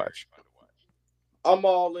fun to watch. I'm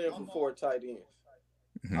all in for 4 tight ends.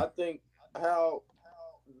 Mm-hmm. I think how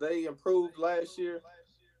they improved last year,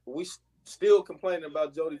 we still complaining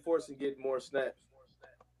about Jody Fortson getting more snaps.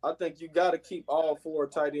 I think you got to keep all 4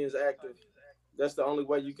 tight ends active. That's the only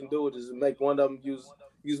way you can do it, is to make one of them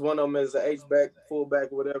use one of them as an H-back,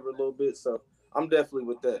 fullback, whatever, a little bit. So I'm definitely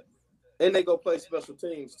with that. And they go play special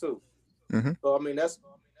teams too. Mm-hmm. So, I mean, that's...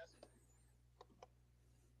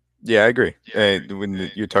 Yeah, I agree.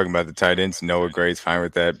 When you're talking about the tight ends, Noah Gray's fine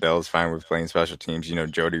with that. Bell's fine with playing special teams. You know,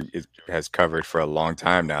 Jody has covered for a long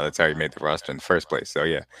time now. That's how he made the roster in the first place. So,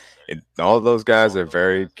 yeah, all of those guys are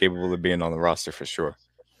very capable of being on the roster for sure.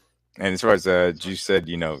 And as far as you said,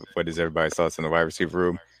 you know, what is everybody's thoughts on the wide receiver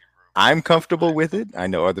room? I'm comfortable with it. I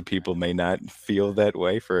know other people may not feel that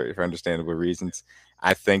way for understandable reasons.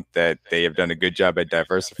 I think that they have done a good job at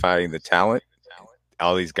diversifying the talent.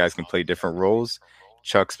 All these guys can play different roles.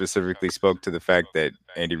 Chuck specifically spoke to the fact that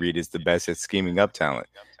Andy Reid is the best at scheming up talent.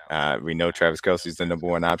 We know Travis Kelce is the number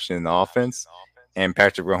one option in the offense, and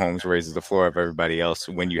Patrick Mahomes raises the floor of everybody else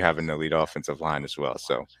when you have an elite offensive line as well.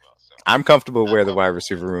 So I'm comfortable where the wide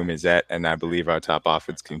receiver room is at, and I believe our top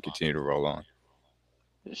offense can continue to roll on.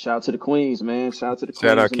 Shout out to the Queens, man. Shout out to the Queens.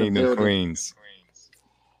 Shout out Kingdom Queens.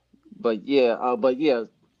 But yeah,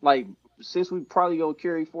 like, since we probably gonna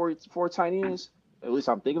carry four tight ends, at least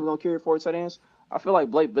I'm thinking we're gonna carry 4 tight ends. I feel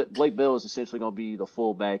like Blake Bell is essentially going to be the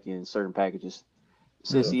fullback in certain packages,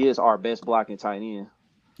 since he is our best blocking tight end.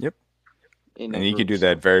 Yep. And he can do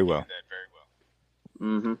that very well.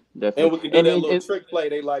 Mm-hmm. Definitely. And we can do that little trick play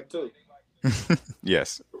they like too.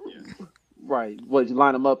 Yes. Right. What, you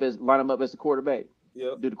line him up as the quarterback?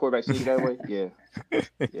 Yeah. Do the quarterback sneak that way? Yeah.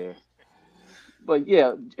 Yeah. But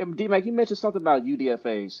yeah, D-Mac, you mentioned something about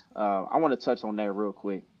UDFAs. I want to touch on that real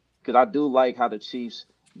quick, because I do like how the Chiefs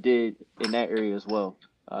did in that area as well.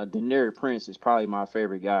 Denarius Prince is probably my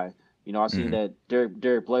favorite guy. You know, I seen that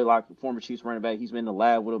Derek Blaylock, the former Chiefs running back, he's been in the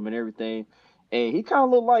lab with him and everything, and he kind of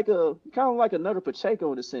looked like another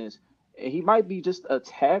Pacheco in a sense. And he might be just a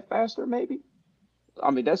tad faster, maybe.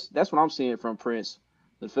 I mean, that's what I'm seeing from Prince,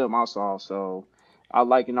 the film I saw. So I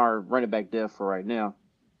like in our running back depth for right now.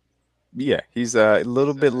 Yeah, he's a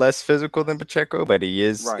little bit less physical than Pacheco, but he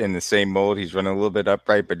is in the same mold. He's running a little bit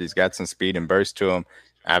upright, but he's got some speed and burst to him.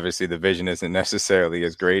 Obviously, the vision isn't necessarily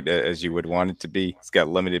as great as you would want it to be. He's got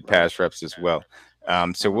limited pass reps as well.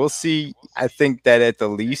 So we'll see. I think that at the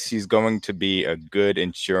least, he's going to be a good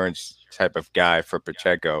insurance type of guy for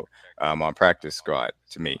Pacheco on practice squad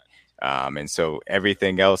to me. And so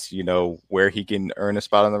everything else, you know, where he can earn a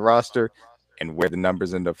spot on the roster and where the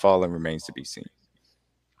numbers end up falling remains to be seen.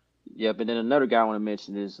 Yeah, but then another guy I want to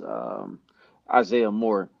mention is Isaiah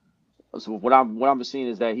Moore. So what I'm seeing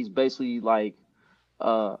is that he's basically like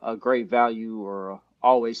a great value or a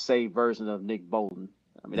always safe version of Nick Bolton.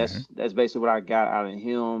 I mean, that's basically what I got out of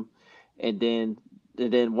him. And then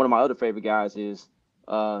one of my other favorite guys is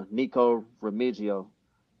Nico Remigio.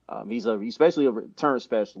 He's basically a return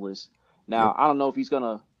specialist. Now, I don't know if he's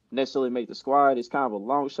gonna necessarily make the squad. It's kind of a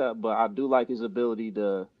long shot, but I do like his ability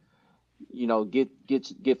to, you know, get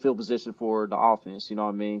field position for the offense. You know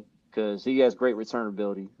what I mean? Because he has great return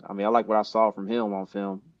ability. I mean, I like what I saw from him on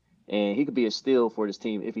film, and he could be a steal for this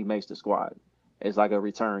team if he makes the squad. It's like a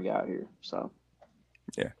return guy here. So,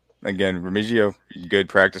 yeah. Again, Remigio, good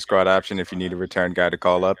practice squad option if you need a return guy to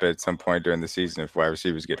call up at some point during the season if wide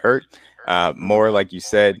receivers get hurt. More, like you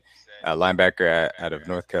said, linebacker out of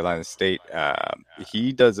North Carolina State.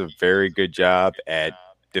 He does a very good job at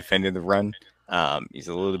defending the run. He's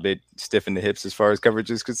a little bit stiff in the hips as far as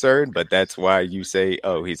coverage is concerned, but that's why you say,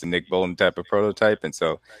 oh, he's a Nick Bolton type of prototype. And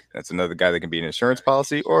so that's another guy that can be an insurance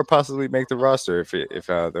policy or possibly make the roster if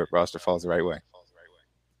the roster falls the right way.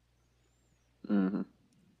 Mm-hmm.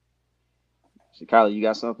 So, Kylie, you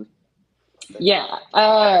got something? Yeah.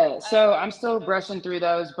 So I'm still brushing through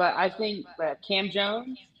those, but I think that Cam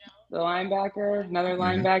Jones, the linebacker, another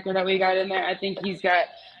linebacker that we got in there, I think he's got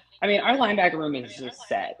 – I mean, our linebacker room is just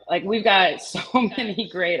set. Like, we've got so many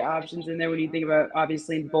great options in there when you think about,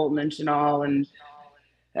 obviously, Bolton and Chenal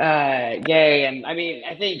and Gay. And, I mean,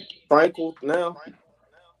 I think – Frankel now.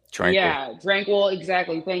 Tranquil. Yeah, Tranquil,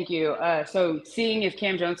 exactly. Thank you. So seeing if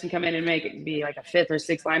Cam Jones can come in and be like a fifth or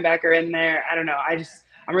sixth linebacker in there, I don't know.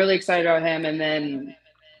 I'm really excited about him. And then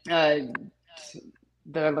uh,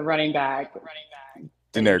 the running back that you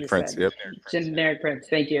Generic just Prince. said, Yep. Generic Prince.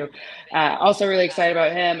 Thank you. Also really excited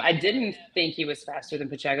about him. I didn't think he was faster than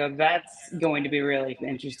Pacheco. That's going to be really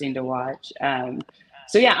interesting to watch.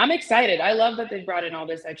 So yeah, I'm excited. I love that they brought in all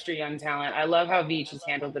this extra young talent. I love how Veach has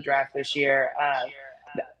handled the draft this year.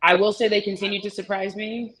 I will say they continue to surprise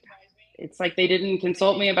me. It's like they didn't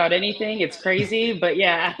consult me about anything. It's crazy, but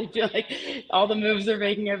yeah, I feel like all the moves they're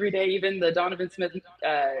making every day, even the Donovan Smith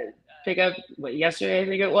pickup yesterday, I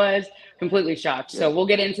think it was, completely shocked. Yeah. So we'll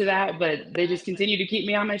get into that, but they just continue to keep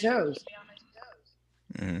me on my toes.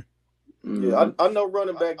 Yeah, I know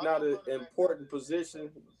running back not an important position,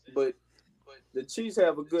 but the Chiefs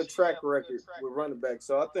have a good track record with running back.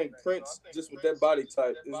 So I think Prince, just with that body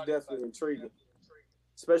type, is definitely intriguing.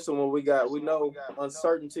 Especially when we know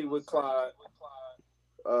uncertainty with Clyde.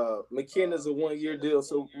 McKinnon's a 1-year deal,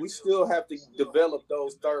 so we still have to develop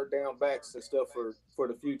those third down backs and stuff for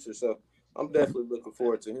the future. So I'm definitely looking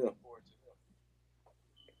forward to him.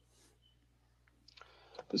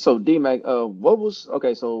 So D-Mac, what was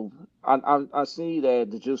okay? So I see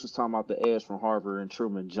that the Juice was talking about the edge from Harvard and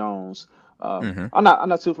Truman Jones. I'm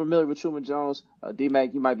not too familiar with Truman Jones.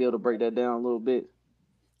 D-Mac, you might be able to break that down a little bit.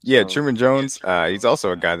 Yeah, So Truman Jones. He's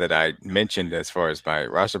also a guy that I mentioned as far as my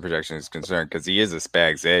roster projection is concerned because he is a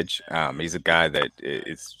Spags edge. He's a guy that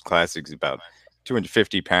is classic. He's about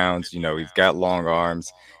 250 pounds. He's got long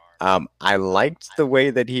arms. I liked the way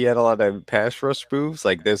that he had a lot of pass rush moves.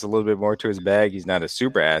 Like there's a little bit more to his bag. He's not a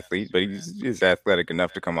super athlete, but he's athletic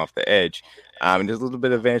enough to come off the edge. And there's a little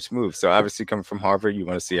bit of advanced moves. So obviously coming from Harvard, you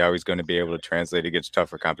want to see how he's going to be able to translate against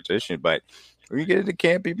tougher competition. But when you get into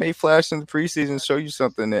camp, he may flash in the preseason, show you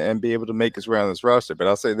something, and be able to make his way on this roster. But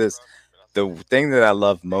I'll say this. The thing that I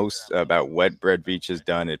love most about what Brett Veach has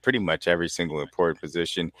done at pretty much every single important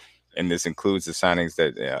position, and this includes the signings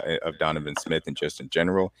of Donovan Smith and just in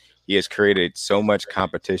general, he has created so much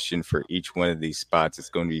competition for each one of these spots. It's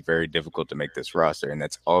going to be very difficult to make this roster, and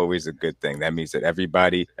that's always a good thing. That means that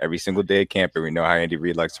everybody, every single day at camp, and we know how Andy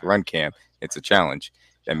Reid likes to run camp, it's a challenge.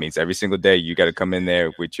 That means every single day you got to come in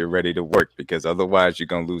there with you're ready to work because otherwise you're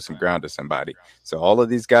going to lose some ground to somebody. So all of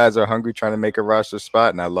these guys are hungry trying to make a roster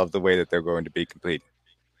spot, and I love the way that they're going to be complete.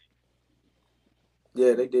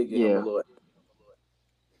 Yeah, they did get him a little.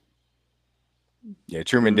 Yeah,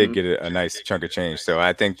 Truman did get a nice chunk of change. So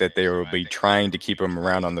I think that they will be trying to keep him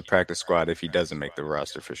around on the practice squad if he doesn't make the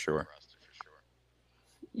roster for sure.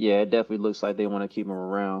 Yeah, it definitely looks like they want to keep him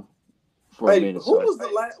around for a minute. Who was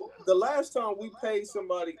the last time we paid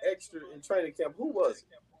somebody extra in training camp? Who was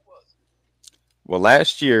it? Well,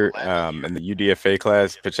 last year in the UDFA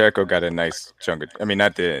class, Pacheco got a nice chunk of. I mean,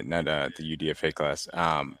 not the UDFA class.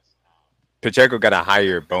 Pacheco got a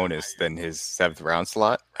higher bonus than his 7th round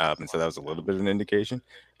slot, and so that was a little bit of an indication.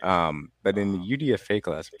 But in the UDFA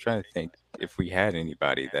class, I'm trying to think if we had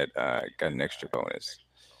anybody that got an extra bonus.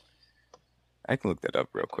 I can look that up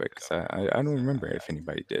real quick because I don't remember if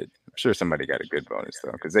anybody did. I'm sure somebody got a good bonus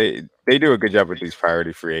though, because they do a good job with these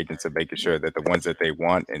priority free agents of making sure that the ones that they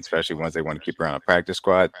want, and especially ones they want to keep around a practice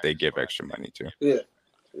squad, they give extra money to.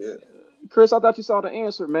 Yeah. Chris, I thought you saw the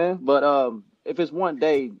answer, man. But if it's one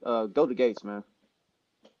day, go to Gates, man.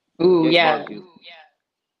 Ooh, Gates yeah. Barbecue.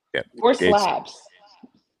 Yeah. Or Slaps.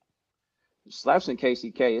 Slaps in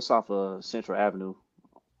KCK. It's off of Central Avenue.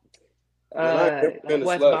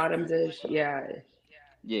 West Bottoms-ish. Yeah.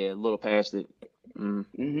 Yeah, a little past it.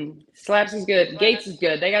 Slaps is good. Gates is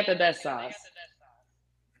good. They got the best sauce.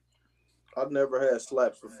 I've never had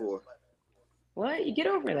Slaps before. What? You get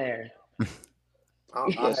over there.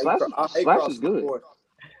 Slaps is good.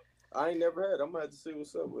 I ain't never had it. I'm going to have to see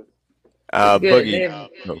what's up with it. Boogie. They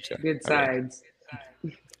have good sides.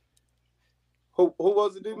 Who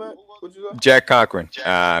was it, D-Man? What'd you say? Jack Cochran.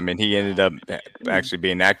 And he ended up actually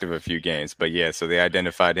being active a few games. But yeah, so they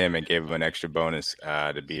identified him and gave him an extra bonus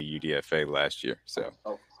to be a UDFA last year. So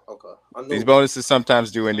okay. These bonuses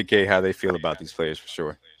sometimes do indicate how they feel about these players for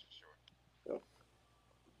sure.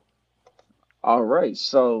 All right.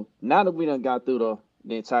 So now that we done got through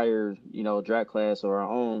the entire, draft class of our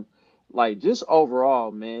own, like just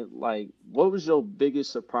overall, man, like what was your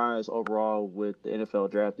biggest surprise overall with the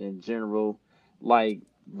NFL draft in general? Like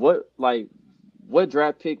what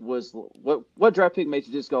draft pick was what draft pick made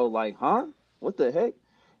you just go like, huh? What the heck?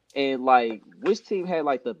 And like which team had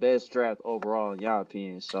like the best draft overall in your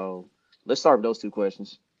opinion? So let's start with those two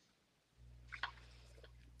questions.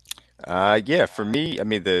 Yeah, for me, I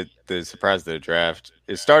mean the surprise of the draft.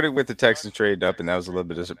 It started with the Texans trading up, and that was a little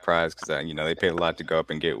bit of a surprise because they paid a lot to go up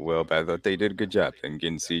and get Will, but I thought they did a good job in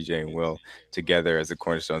getting CJ and Will together as the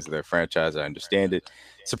cornerstones of their franchise. I understand it.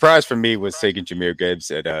 Surprise for me was taking Jameer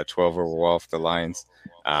Gibbs at 12 overall for the Lions.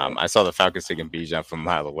 I saw the Falcons taking Bijan from a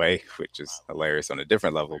mile away, which is hilarious on a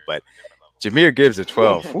different level, but Jameer Gibbs at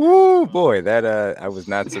 12. Woo boy, that I was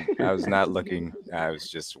not looking. I was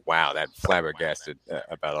just wow, that flabbergasted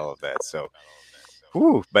about all of that. So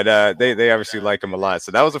whew, but they obviously like him a lot.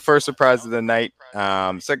 So that was the first surprise of the night.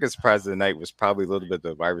 Second surprise of the night was probably a little bit of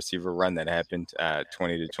the wide receiver run that happened,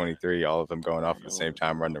 20 to 23, all of them going off at the same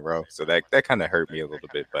time, run the row. So that kind of hurt me a little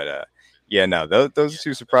bit. But yeah, no, those are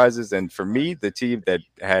two surprises. And for me, the team that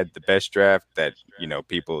had the best draft that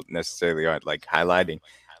people necessarily aren't like highlighting.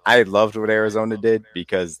 I loved what Arizona did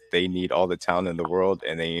because they need all the talent in the world,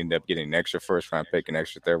 and they end up getting an extra first round pick, an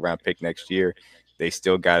extra third round pick next year. They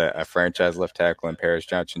still got a franchise left tackle in Paris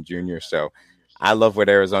Johnson Jr. So I love what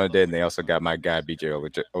Arizona did, and they also got my guy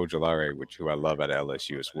BJ Ojolari, who I love at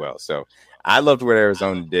LSU as well. So I loved what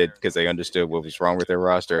Arizona did because they understood what was wrong with their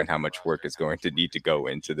roster and how much work is going to need to go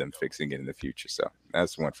into them fixing it in the future. So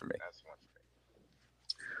that's one for me.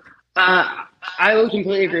 I would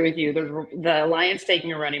completely agree with you. The Lions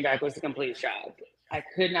taking a running back was a complete shock. I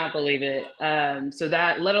could not believe it. So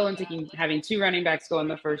that, let alone having two running backs go in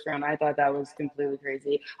the first round, I thought that was completely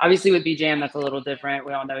crazy. Obviously, with BJM, that's a little different.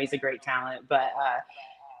 We all know he's a great talent, but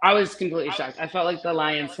I was completely shocked. I felt like the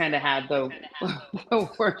Lions kind of had the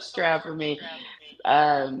worst draft for me.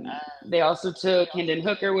 They also took Hendon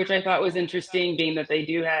Hooker, which I thought was interesting, being that they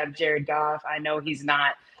do have Jared Goff. I know he's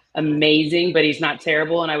not amazing, but he's not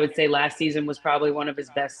terrible. And I would say last season was probably one of his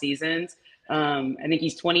best seasons. I think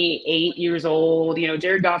he's 28 years old.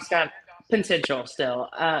 Jared Goff's got potential still.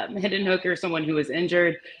 Hendon Hooker, someone who was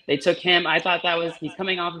injured, they took him. I thought he's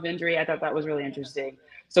coming off of injury. I thought that was really interesting.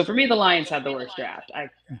 So for me, the Lions had the worst draft. I'm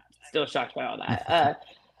still shocked by all that.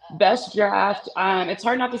 Best draft. It's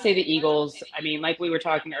hard not to say the Eagles. I mean, like we were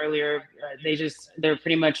talking earlier, they're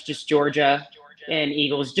pretty much just Georgia in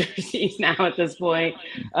Eagles jerseys now at this point.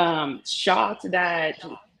 Shocked that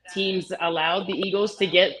teams allowed the Eagles to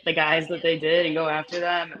get the guys that they did and go after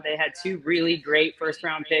them. They had two really great first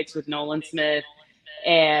round picks with Nolan Smith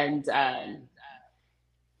and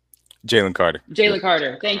Jalen Carter.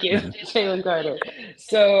 Thank you. Jalen Carter.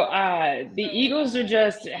 So the Eagles are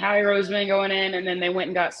just Howie Roseman going in, and then they went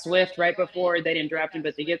and got Swift right before. They didn't draft him,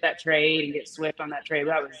 but they get that trade and get Swift on that trade.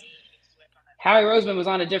 Howie Roseman was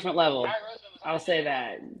on a different level. I'll say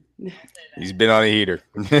that. He's been on a heater.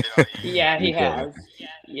 Yeah, he has.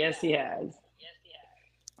 Yes, he has.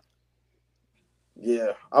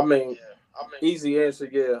 Yeah, I mean, easy answer.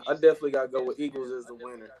 Yeah, I definitely got to go with Eagles as the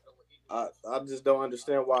winner. I just don't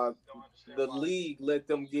understand why the league let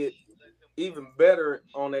them get even better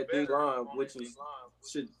on that D line, which is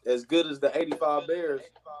as good as the 85 Bears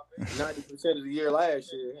 90% of the year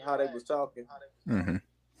last year, how they was talking. Mm-hmm.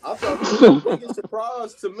 I thought the biggest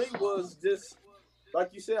surprise to me was just, like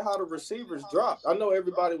you said, how the receivers dropped. I know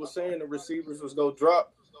everybody was saying the receivers was going to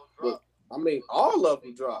drop, but, I mean, all of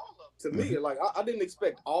them dropped. To me, like, I didn't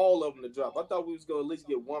expect all of them to drop. I thought we was going to at least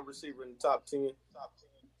get one receiver in the top 10.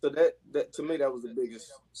 So that to me, that was the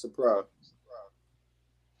biggest surprise.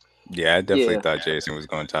 Yeah, I definitely thought Jason was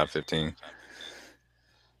going top 15.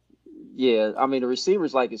 Yeah, I mean the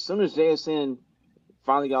receivers, like as soon as JSN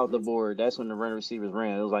finally got off the board, that's when the running receivers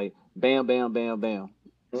ran. It was like bam, bam, bam, bam.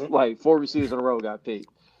 Mm-hmm. Like 4 receivers in a row got picked.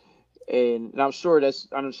 And I'm sure this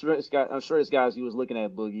guys he was looking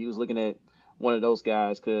at Boogie. He was looking at one of those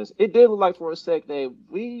guys because it did look like for a sec that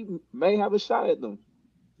we may have a shot at them.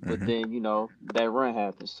 But then, that run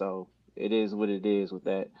happened. So it is what it is with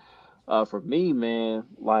that. For me, man,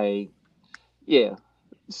 like, yeah.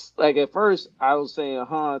 Like at first I was saying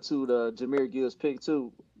to the Jameer Gibbs pick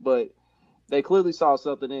too, but they clearly saw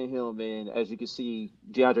something in him, man. As you can see,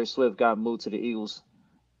 DeAndre Swift got moved to the Eagles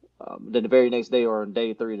then the very next day or on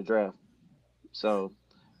day 3 of the draft. So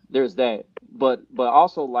there's that. But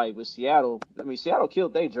also like with Seattle, I mean Seattle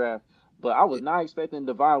killed their draft. But I was not expecting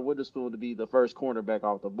Devon Witherspoon to be the first cornerback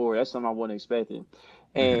off the board. That's something I wasn't expecting.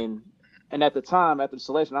 And at the time, after the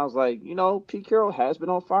selection, I was like, Pete Carroll has been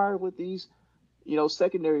on fire with these,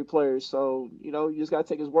 secondary players. So, you just got to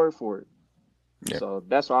take his word for it. Yeah. So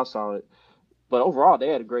that's why I saw it. But overall, they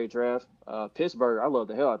had a great draft. Pittsburgh, I love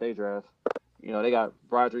the hell out of their draft. They got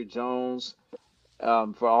Broderick Jones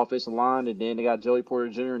for offensive line, and then they got Joey Porter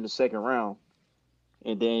Jr. in the second round.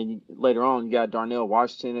 And then later on, you got Darnell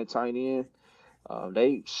Washington at tight end.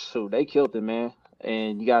 They killed it, man.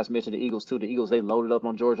 And you guys mentioned the Eagles, too. The Eagles, they loaded up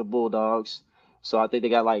on Georgia Bulldogs. So I think they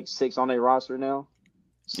got like 6 on their roster now.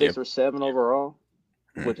 6 or 7 overall,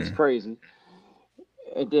 which is crazy.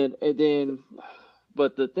 And then,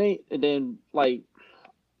 but the thing, and then like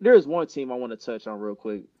there's one team I want to touch on real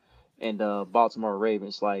quick, and Baltimore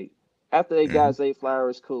Ravens. Like after they got Zay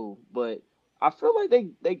Flowers, cool, but I feel like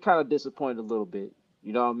they kind of disappointed a little bit.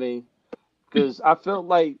 You know what I mean? Because I felt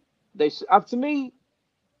like to me,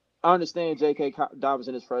 I understand J.K. Dobbins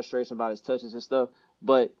and his frustration about his touches and stuff,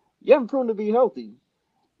 but you haven't proven to be healthy.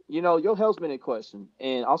 You know, your health's been in question.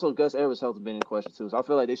 And also Gus Edwards' health has been in question too. So I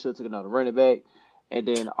feel like they should have took another running back. And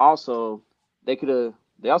then also they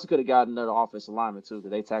also could have gotten another offensive lineman too,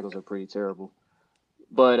 because their tackles are pretty terrible.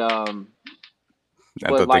 But I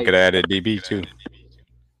thought they could have added DB too.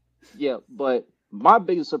 Yeah, but my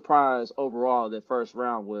biggest surprise overall that first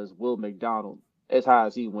round was Will McDonald, as high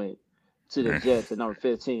as he went to the Jets at number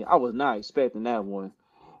 15. I was not expecting that one.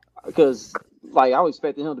 Because like I was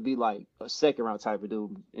expecting him to be like a second round type of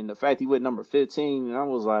dude. And the fact he went number 15, and I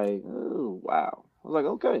was like, oh wow. I was like,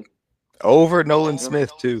 okay. Over Nolan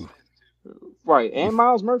Smith too. Right. And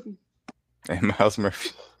Miles Murphy. And Miles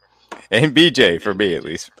Murphy. And BJ for me at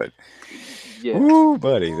least. But yeah. Ooh,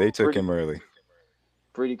 buddy, they took him early.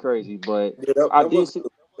 Pretty crazy. But I did see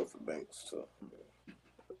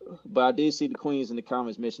but I did see the Queens in the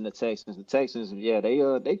comments mention the Texans. The Texans, yeah,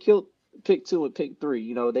 they killed pick 2 and pick 3.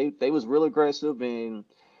 You know, they was real aggressive, and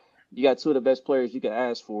you got 2 of the best players you could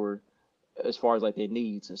ask for as far as like their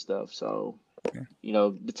needs and stuff. So, you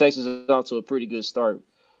know, the Texans are off to a pretty good start,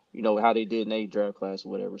 you know, how they did in their draft class or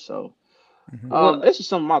whatever. So, that's just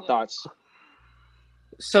some of my thoughts.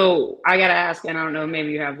 So I got to ask, and I don't know,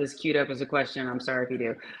 maybe you have this queued up as a question. I'm sorry if you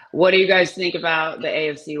do. What do you guys think about the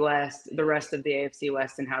AFC West, the rest of the AFC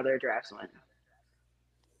West, and how their drafts went?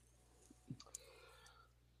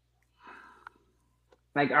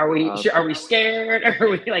 Like, are we scared? Or are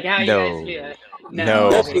we like, how you guys feel?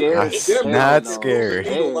 No, scared. Not scared.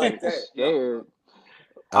 Scared.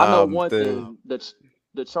 I know one thing.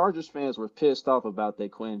 The Chargers fans were pissed off about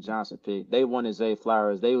that Quentin Johnson pick. They wanted Zay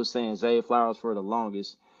Flowers. They were saying Zay Flowers for the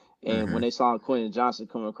longest. And when they saw Quentin Johnson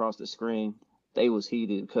coming across the screen, they was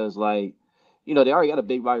heated because, like, you know, they already got a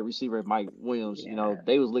big body receiver, Mike Williams. Yeah. You know,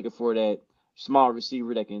 they was looking for that small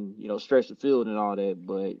receiver that can, you know, stretch the field and all that.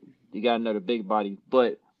 But you got another big body.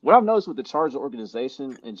 But what I've noticed with the Charger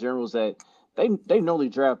organization in general is that they normally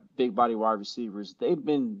draft big body wide receivers. They've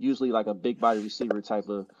been usually like a big body receiver type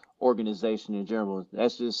of organization in general.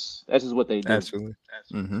 That's just what they do. Absolutely.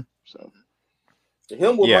 So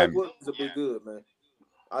him with Mike Williams will be good, man.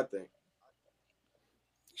 I think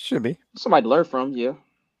should be somebody to learn from. Yeah.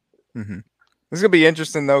 It's gonna be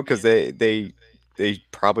interesting though, because they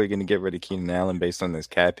probably gonna get rid of Keenan Allen based on this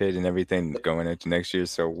cap hit and everything going into next year.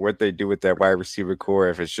 So what they do with that wide receiver core,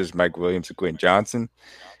 if it's just Mike Williams and Quentin Johnson,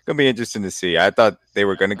 gonna be interesting to see. I thought they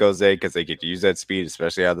were gonna go Zay because they could use that speed,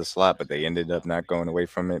 especially out of the slot, but they ended up not going away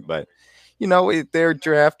from it. But you know, their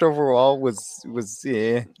draft overall was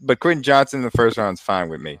But Quentin Johnson in the first round's fine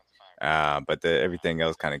with me. But everything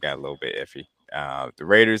else kind of got a little bit iffy. The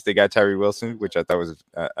Raiders, they got Tyree Wilson, which I thought was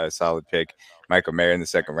a solid pick. Michael Mayer in the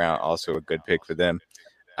second round, also a good pick for them.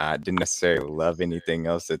 Didn't necessarily love anything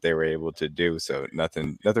else that they were able to do, so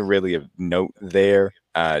nothing really of note there.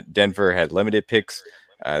 Denver had limited picks.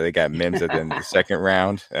 They got Mims at the end of the second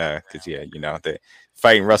round because, you know, they're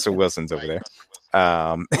fighting Russell Wilson's over there.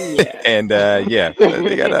 And,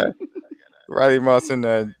 they got Riley Moss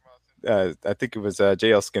and I think it was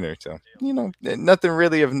J.L. Skinner. So, you know, nothing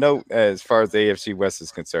really of note as far as the AFC West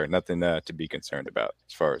is concerned. Nothing to be concerned about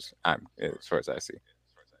as far as I see.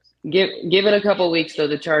 Give it a couple of weeks, though.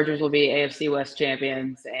 The Chargers will be AFC West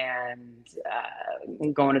champions and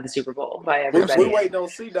going to the Super Bowl by everybody. We're waiting on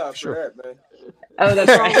C-Dot for that, man. Oh,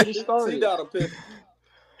 that's right. C-Dot will pick.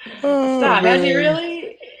 Stop. Has he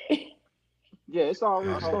really? Yeah, it's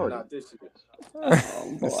already started. Not this year.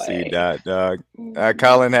 Oh, boy. C-Dot, dog.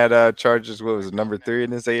 Colin had Chargers, what was it, number 3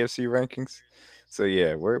 in his AFC rankings? So,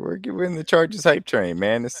 yeah, we're giving the Chargers hype train,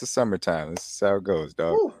 man. It's the summertime. This is how it goes,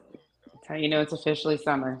 dog. Woo. That's how you know it's officially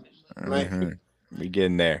summer. We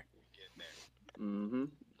getting there.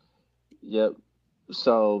 Yep.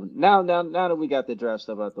 So now that we got the draft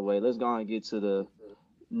stuff out the way, let's go and get to the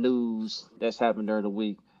news that's happened during the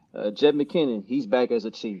week. Jed McKinnon, he's back as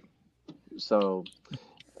a Chief. So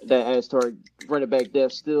that adds to our running back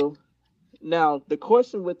depth still. Now, the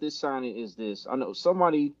question with this signing is this. I know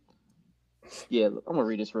somebody – yeah, I'm going to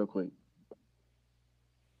read this real quick.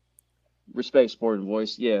 Respect Sporting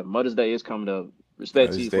Voice. Yeah, Mother's Day is coming up.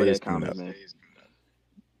 Respect to you for that comment, man.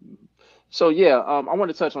 So, yeah, I want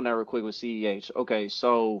to touch on that real quick with CEH. Okay,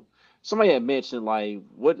 so somebody had mentioned, like,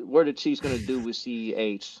 what are the Chiefs going to do with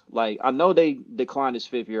CEH? Like, I know they declined his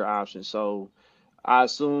 5th-year option, so I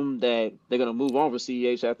assume that they're gonna move on for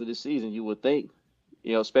CEH after this season. You would think,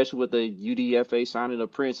 especially with the UDFA signing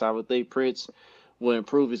of Prince. I would think Prince will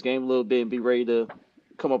improve his game a little bit and be ready to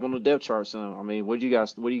come up on the depth chart soon. I mean, what do you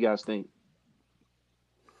guys think?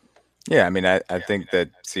 Yeah, I mean, I think that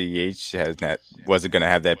CEH wasn't going to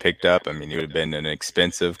have that picked up. I mean, it would have been an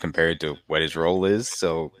expensive compared to what his role is.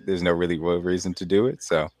 So there's no really real reason to do it.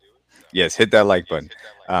 So yes, hit that like button.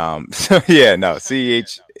 So yeah, no,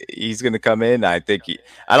 CEH, he's going to come in. I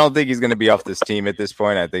don't think he's going to be off this team at this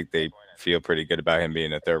point. I think they feel pretty good about him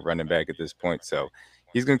being a third running back at this point. So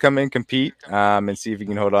he's going to come in, compete, and see if he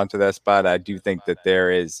can hold on to that spot. I do think that there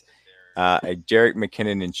is a Jerick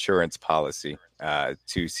McKinnon insurance policy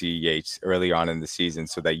to CEH early on in the season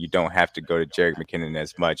so that you don't have to go to Jerick McKinnon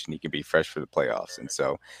as much and he can be fresh for the playoffs. And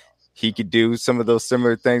so he could do some of those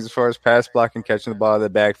similar things as far as pass blocking, catching the ball in the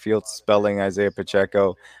backfield, spelling Isaiah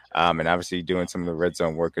Pacheco, and obviously doing some of the red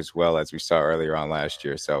zone work as well, as we saw earlier on last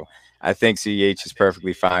year. So I think CEH is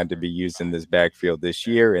perfectly fine to be used in this backfield this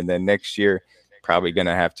year. And then next year, probably going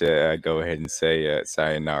to have to go ahead and say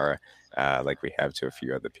sayonara like we have to a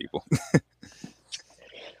few other people.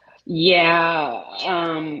 Yeah,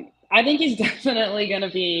 I think he's definitely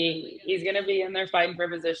he's gonna be in there fighting for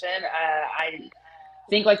position. I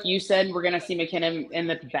think, like you said, we're gonna see McKinnon in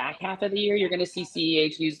the back half of the year. You're gonna see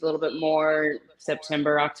CEH used a little bit more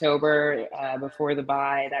September, October, before the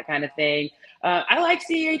bye, that kind of thing. I like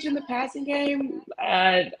CEH in the passing game.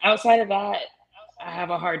 Outside of that, I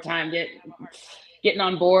have a hard time getting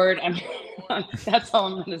on board. That's all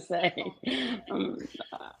I'm gonna say. Um,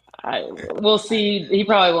 we'll see. He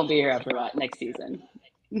probably won't be here after that next season.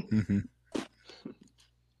 Mm-hmm.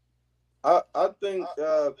 I think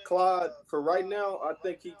Clyde, for right now, I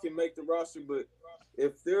think he can make the roster. But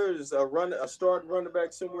if there's a starting running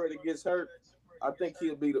back somewhere that gets hurt, I think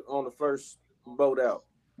he'll be on the first boat out.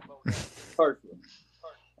 Personally,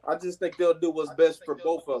 I just think they'll do what's best for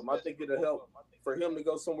both of them. I think it'll help for him to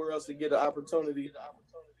go somewhere else to get an opportunity,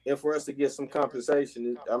 and for us to get some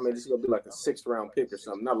compensation. I mean, it's gonna be like a 6th-round pick or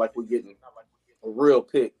something. Not like we're getting a real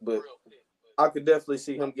pick, but I could definitely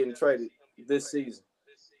see him getting traded this season.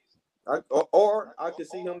 Or I could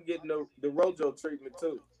see him getting the Rojo treatment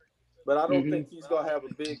too. But I don't think he's gonna have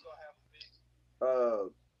a big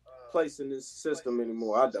place in this system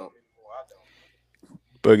anymore. I don't.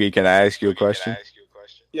 Boogie, can I ask you a question?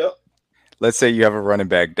 Yep. Let's say you have a running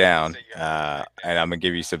back down, and I'm gonna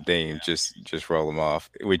give you some names. Just roll them off.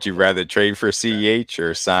 Would you rather trade for CEH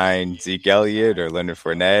or sign Zeke Elliott or Leonard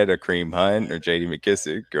Fournette or Kareem Hunt or J.D.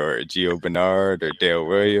 McKissick or Gio Bernard or Dale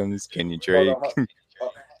Williams? Kenyon Drake?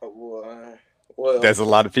 Well, that's a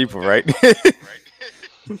lot of people, right?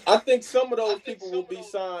 I think some of those people will be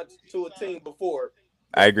signed to a team before.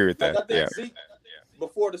 I agree with that. I think Zeke,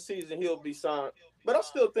 before the season, he'll be signed. But I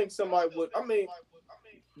still think somebody would. I mean,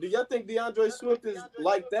 do y'all think DeAndre Swift is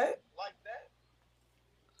like that?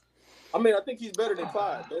 I mean, I think he's better than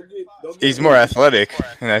Clyde. He's more athletic,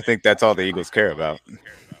 and I think that's all the Eagles care about.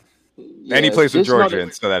 Yeah, and he plays with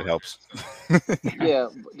Georgia, so that helps. Yeah,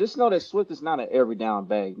 just know that Swift is not an every down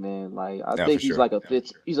back, man. Like I think he's like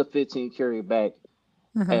he's a 15 carry back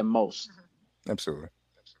at most. Absolutely.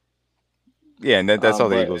 Yeah, and that's all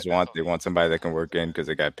the Eagles want. They want somebody that can work in because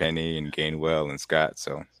they got Penny and Gainwell and Scott,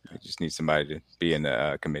 so they just need somebody to be in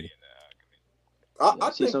the committee.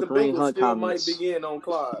 I think the Bengals still might be in on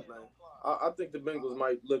Clyde, man. I think the Bengals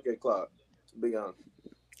might look at Clyde, to be honest.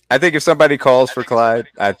 I think if somebody calls for Clyde,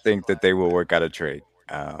 I think that they will work out a trade.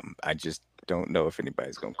 I just don't know if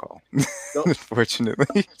anybody's going to call,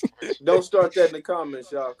 unfortunately. Don't start that in the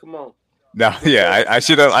comments, y'all. Come on. No, yeah, I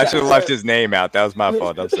should have left his name out. That was my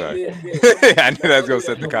fault. I'm sorry. I knew I was going to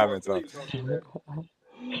set the comments off.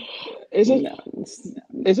 Is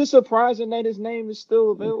it surprising that his name is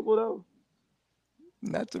still available, though?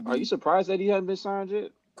 Not to be. Are you surprised that he hasn't been signed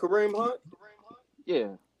yet? Kareem Hunt?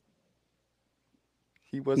 Yeah.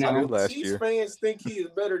 He wasn't good last year. Chiefs fans think he is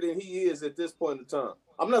better than he is at this point in time.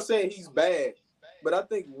 I'm not saying he's bad, but I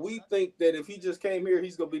think we think that if he just came here,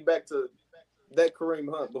 he's going to be back to that Kareem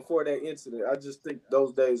Hunt before that incident. I just think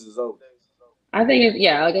those days is over. I think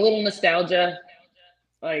like a little nostalgia.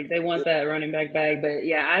 Like they want that running back bag, but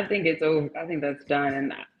yeah, I think it's over. I think that's done.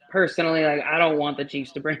 And personally, like I don't want the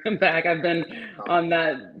Chiefs to bring him back. I've been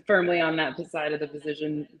firmly on that side of the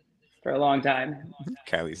position for a long time.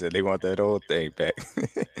 Callie said they want that old thing back.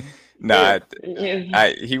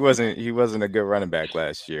 He wasn't a good running back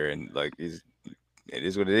last year, and like it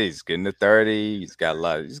is what it is. He's getting to 30. He's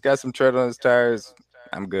got some tread on his tires.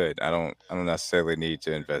 I'm good. I don't necessarily need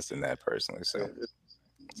to invest in that personally. So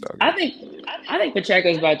I think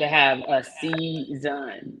Pacheco's about to have a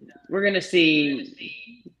season. We're gonna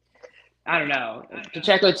see I don't know,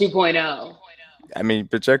 Pacheco 2.0. I mean,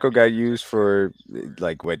 Pacheco got used for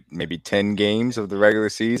like what, maybe 10 games of the regular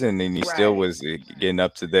season, and he still Right. was getting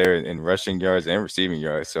up to there in rushing yards and receiving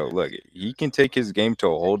yards. So look, he can take his game to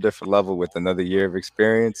a whole different level with another year of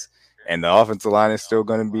experience, and the offensive line is still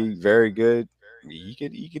going to be very good. He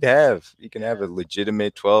can have a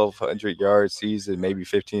legitimate 1,200 yard season, maybe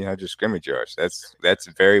 1,500 scrimmage yards. That's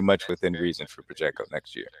very much within reason for Pacheco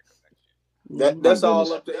next year. My That's all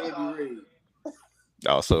goodness. up to Andy Reid.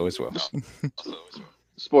 Also, as well.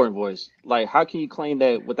 Sporting voice. Like, how can you claim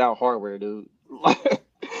that without hardware, dude?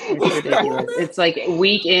 It's ridiculous. It's like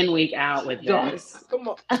week in, week out with Dog. this. Come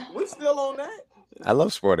on, we still on that? I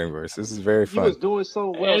love Sporting Verse. This is very You fun. was doing so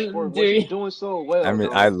well, Sporting voice. You was Dude, doing so well. I mean,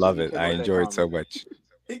 dog, I until love you it. came I up with that enjoy it so comment. much.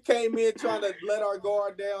 He came in trying to let our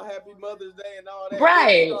guard down. Happy Mother's Day and all that.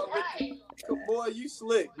 right. Boy, you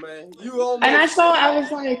slick, man. You almost. And I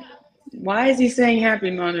was like, why is he saying Happy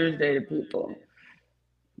Mother's Day to people?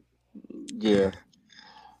 Yeah.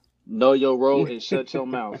 Know your role and shut your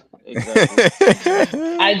mouth.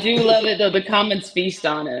 Exactly. I do love it though. The comments feast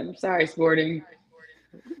on him. Sorry, Sporting.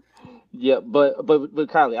 Yeah, but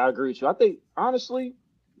Kylie, I agree with you. I think honestly,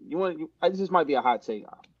 this might be a hot take.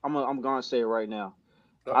 I'm gonna say it right now.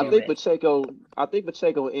 I Damn think it.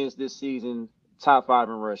 Pacheco ends this season top 5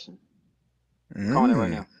 in rushing. Calling it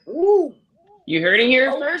right now. Woo. You heard it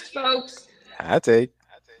here first, folks. I take.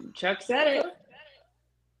 Chuck said it.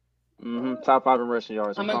 Top 5 in rushing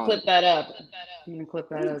yards. I'm gonna calling clip that up.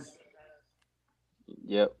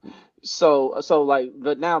 Yep. So like,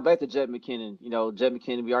 but now back to Jet McKinnon. Jet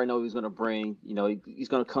McKinnon, we already know he's gonna bring. He's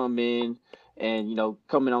gonna come in and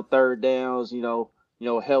come in on third downs.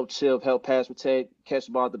 Help chip, help pass protect, catch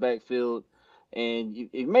the ball at the backfield, and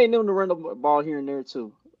it may need him to run the ball here and there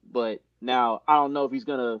too. But now I don't know if he's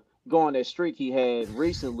gonna go on that streak he had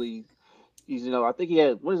recently. I think he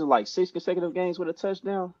had, what is it, like 6 consecutive games with a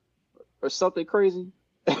touchdown or something crazy.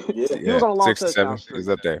 Yeah. He was on a long 6 to 7. touchdown He's streak.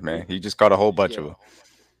 up there, man. He just caught a whole bunch of them.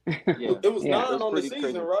 Yeah, It was Yeah. 9 was on the pretty season,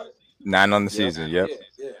 crazy. right? 9 on the Yep. season. Yep.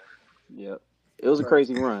 Yeah. It was a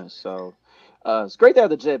crazy run. So it's great to have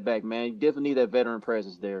the Jet back, man. You definitely need that veteran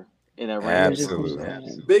presence there in that range.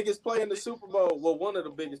 Absolutely. Biggest play in the Super Bowl. Well, one of the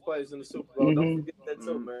biggest plays in the Super Bowl. Don't forget that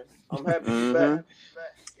too, man. I'm happy he's back.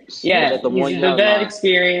 Yeah, At the he's 1 the yard vet line.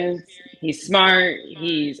 experience. He's smart.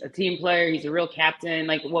 He's a team player. He's a real captain.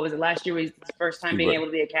 Like, what was it last year? Was his first time He being was. able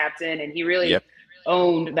to be a captain, and he really Yep.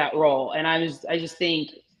 owned that role. And I just think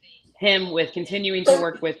him with continuing to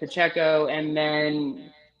work with Pacheco, and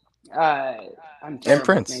then I'm terrible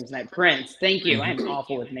Prince. with names tonight. Prince, thank you. I'm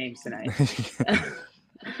awful with names tonight.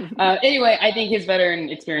 Anyway, I think his veteran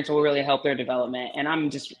experience will really help their development, and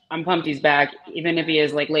I'm pumped he's back. Even if he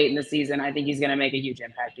is like late in the season, I think he's going to make a huge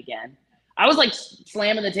impact again. I was like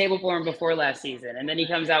slamming the table for him before last season, and then he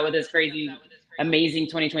comes out with this crazy, amazing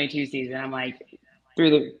 2022 season. I'm like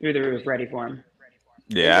through the roof, ready for him.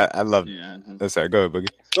 Yeah, I love. Sorry, go ahead, Boogie.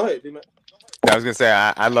 Go ahead, D-Man. I was gonna say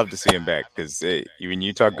I love to see him back because when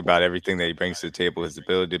you talk about everything that he brings to the table, his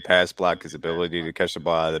ability to pass block, his ability to catch the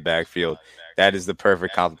ball out of the backfield, that is the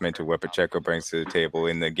perfect complement to what Pacheco brings to the table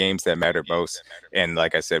in the games that matter most. And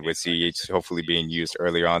like I said, with CEH hopefully being used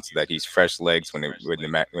earlier on, so that he's fresh legs when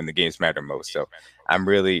the games matter most. So I'm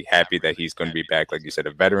really happy that he's going to be back, like you said,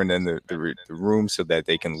 a veteran in the room, so that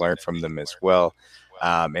they can learn from them as well.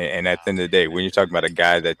 And at the end of the day, when you're talking about a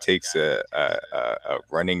guy that takes a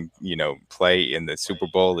running, play in the Super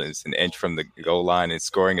Bowl and is an inch from the goal line and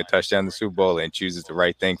scoring a touchdown in the Super Bowl and chooses the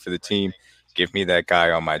right thing for the team, give me that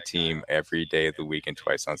guy on my team every day of the week and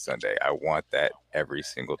twice on Sunday. I want that every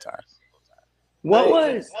single time. What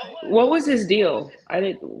was his deal?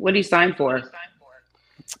 What did he sign for?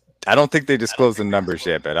 I don't think they disclosed the numbers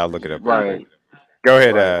yet, but I'll look it up. Right. Go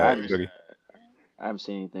ahead, Boogie. I haven't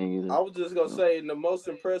seen anything either. I was just gonna say the most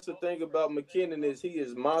impressive thing about McKinnon is he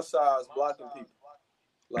is my size blocking people.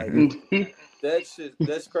 Like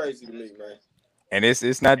that's crazy to me, man. And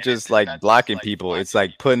it's not just like blocking people; it's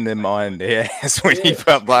like putting them on their ass when he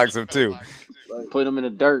blocks them too. Put them in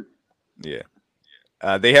the dirt. Yeah.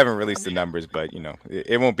 They haven't released the numbers, but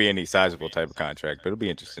it won't be any sizable type of contract. But it'll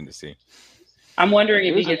be interesting to see. I'm wondering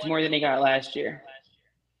if he gets more than he got last year.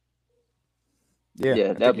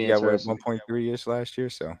 Yeah, that'd be interesting. He got 1.3-ish last year,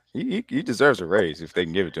 so he deserves a raise if they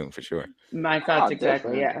can give it to him for sure. My thoughts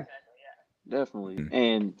exactly, yeah. Definitely.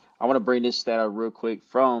 And I want to bring this stat up real quick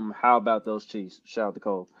from How About Those Chiefs? Shout out to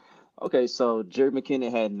Cole. Okay, so Jerry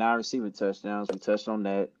McKinnon had 9 receiving touchdowns. We touched on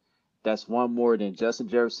that. That's 1 more than Justin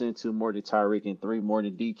Jefferson, 2 more than Tyreek, and 3 more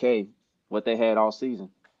than DK, what they had all season.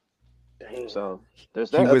 Dang. So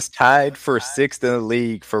there's that. He was tied for 6th in the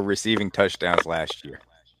league for receiving touchdowns last year.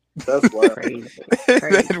 That's why. Crazy.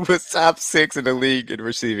 That was top 6 in the league in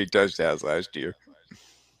receiving touchdowns last year.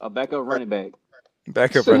 A backup running back.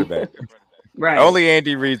 Backup running back. Right. Only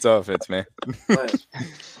Andy Reid's offense, man. Man,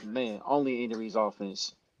 Man, only Andy Reid's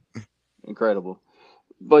offense. Incredible.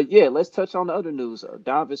 But yeah, let's touch on the other news.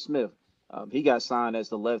 Donovan Smith, he got signed as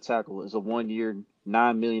the left tackle. It's a 1 year,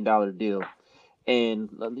 $9 million deal. And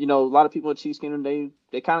a lot of people at Chiefs Kingdom,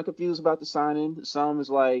 they kind of confused about the signing. Some is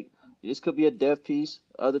like this could be a depth piece.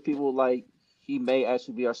 Other people like he may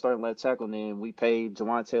actually be our starting left tackle. And then we paid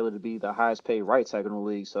Jawan Taylor to be the highest paid right tackle in the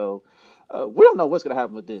league. So we don't know what's gonna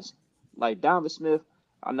happen with this. Like Donovan Smith,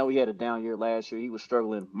 I know he had a down year last year. He was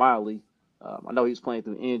struggling mildly. I know he was playing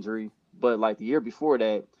through injury, but like the year before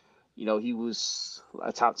that, he was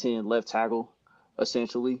a top 10 left tackle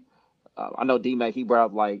essentially. I know D-Mac, he brought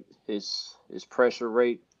up like his pressure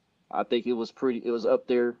rate. I think it was up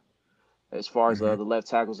there as far as Mhm. the left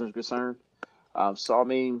tackles are concerned. So I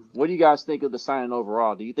mean, what do you guys think of the signing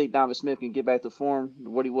overall? Do you think Donovan Smith can get back to form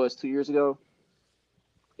what he was 2 years ago?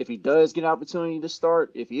 If he does get an opportunity to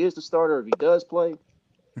start, if he is the starter, if he does play,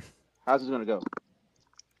 how's it gonna go?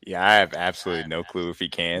 Yeah, I have absolutely no clue if he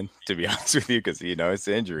can, to be honest with you, because it's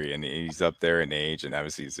an injury and he's up there in age, and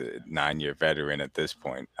obviously he's a 9-year veteran at this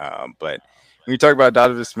point. But when you talk about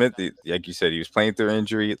Donovan Smith, like you said, he was playing through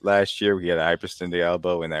injury last year. He had a hyperextended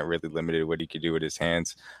elbow, and that really limited what he could do with his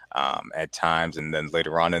hands at times. And then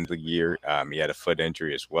later on in the year, he had a foot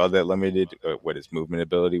injury as well that limited what his movement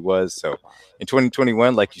ability was. So in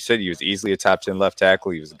 2021, like you said, he was easily a top 10 left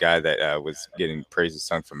tackle. He was a guy that was getting praises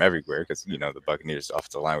sung from everywhere because, the Buccaneers'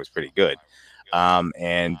 offensive line was pretty good.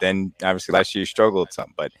 And then obviously last year he struggled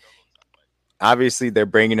some, but obviously they're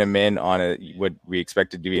bringing him in on what we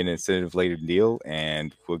expect to be an incentive laden deal,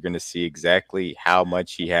 and we're going to see exactly how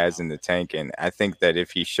much he has in the tank. And I think that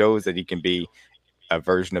if he shows that he can be a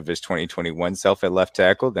version of his 2021 self at left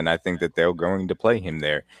tackle, then I think that they're going to play him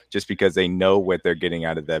there just because they know what they're getting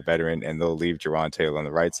out of that veteran, and they'll leave Jaron Taylor on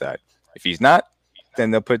the right side. If he's not,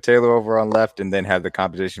 then they'll put Taylor over on left and then have the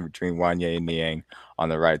competition between Wanye and Niang on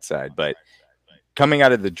the right side. But coming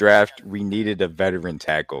out of the draft, we needed a veteran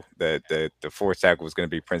tackle. The fourth tackle was going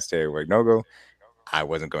to be Prince Taylor Wagnogo. I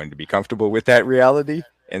wasn't going to be comfortable with that reality.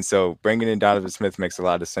 And so bringing in Donovan Smith makes a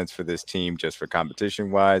lot of sense for this team, just for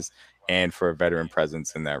competition wise and for a veteran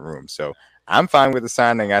presence in that room. So I'm fine with the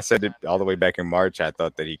signing. I said it all the way back in March. I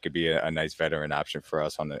thought that he could be a nice veteran option for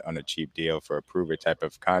us on a cheap deal for a prover type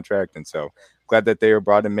of contract. And so glad that they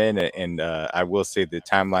brought him in. And I will say the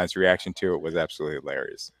timeline's reaction to it was absolutely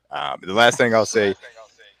hilarious. The last thing I'll say,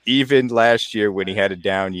 even last year when he had a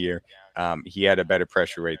down year, he had a better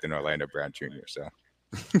pressure rate than Orlando Brown Jr. So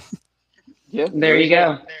Yeah, There you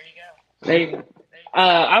go. There you go.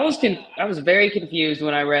 I was very confused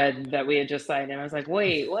when I read that we had just signed him. I was like,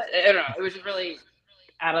 wait, what? I don't know. It was just really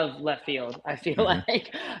out of left field, I feel Mhm.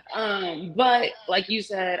 like. But like you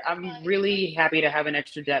said, I'm really happy to have an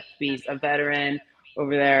extra depth piece, a veteran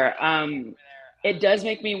over there. It does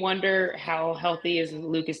make me wonder how healthy is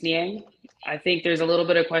Lucas Niang. I think there's a little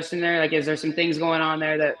bit of question there. Like, is there some things going on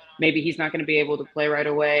there that maybe he's not going to be able to play right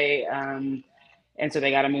away? And so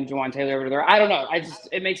they got to move Jawan Taylor over there. I don't know.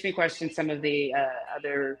 It makes me question some of the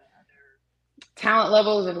other talent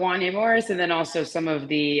levels of Wanya Morris, and then also some of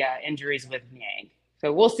the injuries with Niang.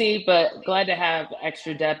 So we'll see, but glad to have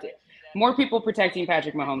extra depth. More people protecting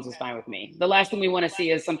Patrick Mahomes is fine with me. The last thing we want to see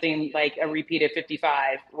is something like a repeat of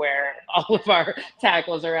 55 where all of our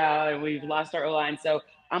tackles are out and we've lost our O-line. So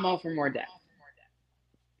I'm all for more depth.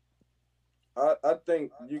 I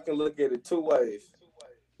think you can look at it two ways.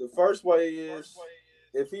 The first way is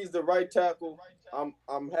if he's the right tackle,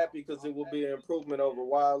 I'm happy because it will be an improvement over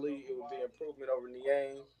Wiley. It will be an improvement over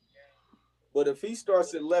Niang. But if he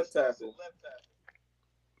starts at left tackle,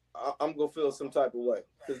 I'm gonna feel some type of way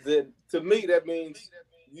because then to me that means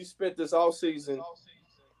you spent this all season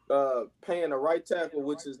paying a right tackle,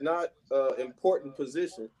 which is not an important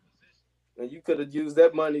position, and you could have used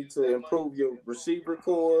that money to improve your receiver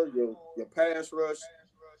core, your pass rush.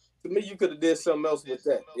 To me, you could have did something else with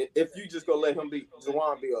that. If you just go let him be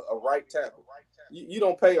Jawan be a right tackle, you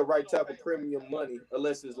don't pay a right tackle premium money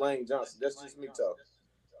unless it's Lane Johnson. That's just me talking.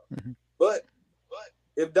 Mhm. But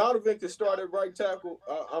if Donovan can start at right tackle,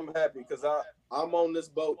 I'm happy because I'm on this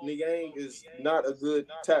boat. Niang is not a good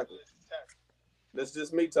tackle. That's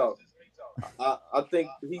just me talking. I think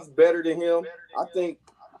he's better than him. I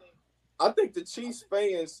think the Chiefs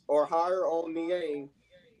fans are higher on Niang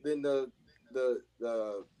than the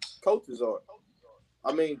coaches are.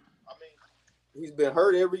 I mean, he's been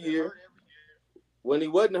hurt every year. When he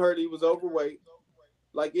wasn't hurt, he was overweight.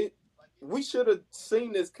 Like it, we should have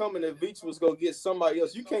seen this coming. If Veach was gonna get somebody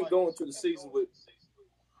else, you can't go into the season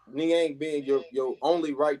Niang being your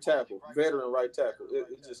only right tackle, veteran right tackle. It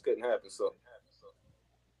just couldn't happen. So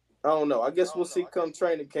I don't know. I guess we'll see come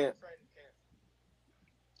training camp how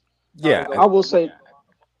they Yeah, I gonna. will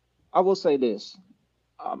say this.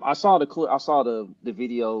 I saw the clip. I saw the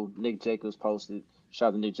video Nick Jacobs posted. Shout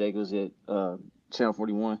out to Nick Jacobs at Channel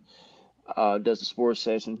 41. Does the sports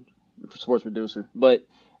session, sports producer. But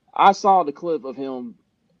I saw the clip of him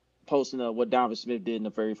posting what Donovan Smith did in the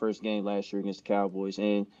very first game last year against the Cowboys,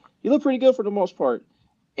 and he looked pretty good for the most part.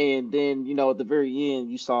 And then at the very end,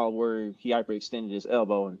 you saw where he hyperextended his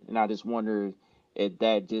elbow, and I just wonder if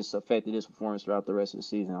that just affected his performance throughout the rest of the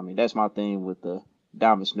season. I mean, that's my thing with the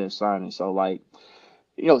Donovan Smith signing. So like,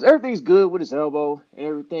 everything's good with his elbow and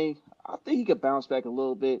everything. I think he could bounce back a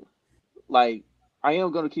little bit. Like, I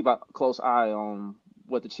am going to keep a close eye on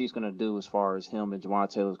what the Chiefs going to do as far as him and Jawan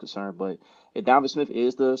Taylor is concerned. But if Donovan Smith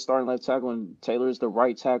is the starting left tackle and Taylor is the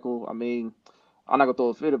right tackle, I mean, I'm not going to throw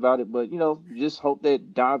a fit about it. But, just hope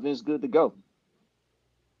that Donovan's good to go.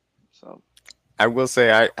 So. I will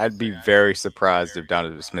say I'd be very surprised if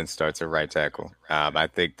Donovan Smith starts at right tackle. I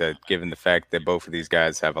think that given the fact that both of these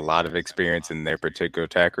guys have a lot of experience in their particular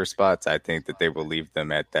tackle spots, I think that they will leave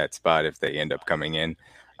them at that spot if they end up coming in.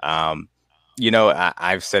 Um,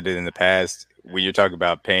 I've said it in the past. When you're talking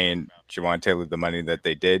about paying Jawan Taylor the money that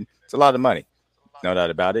they did, it's a lot of money, no doubt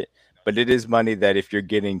about it. But it is money that if you're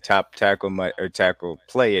getting top tackle or tackle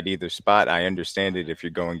play at either spot, I understand it if you're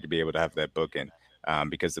going to be able to have that book in.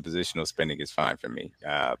 Because the positional spending is fine for me.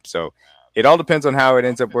 So it all depends on how it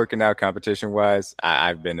ends up working out competition wise.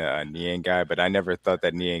 I've been a Niang guy, but I never thought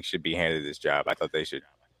that Niang should be handed this job. I thought they should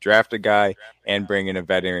draft a guy and bring in a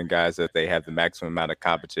veteran guy so that they have the maximum amount of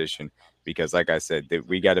competition. Because, like I said, that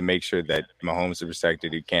we got to make sure that Mahomes is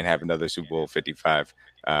protected. He can't have another Super Bowl 55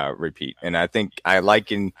 repeat. And I think I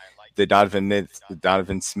liken the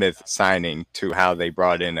Donovan Smith signing to how they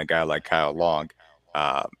brought in a guy like Kyle Long.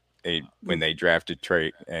 When they drafted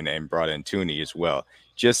Trey and brought in Tooney as well,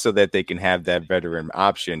 just so that they can have that veteran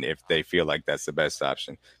option if they feel like that's the best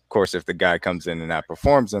option. Of course, if the guy comes in and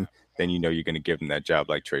outperforms them, then you're going to give them that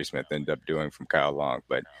job like Trey Smith ended up doing from Kyle Long.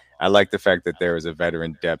 But I like the fact that there is a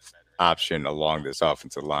veteran depth option along this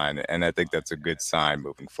offensive line, and I think that's a good sign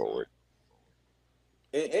moving forward.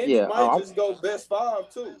 And he might just go best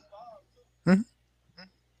five too. Mm-hmm.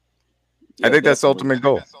 I think that's the ultimate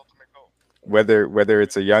goal. Whether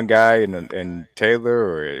it's a young guy and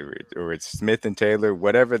Taylor or it's Smith and Taylor,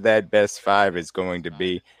 whatever that best five is going to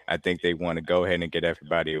be, I think they want to go ahead and get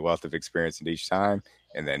everybody a wealth of experience at each time,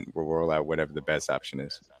 and then we'll roll out whatever the best option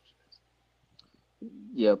is.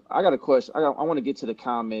 Yep, I got a question. I want to get to the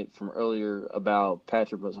comment from earlier about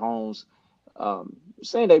Patrick Mahomes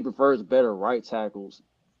saying that he prefers better right tackles.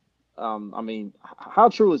 I mean, how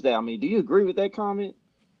true is that? I mean, do you agree with that comment?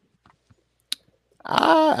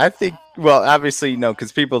 I think, well, obviously,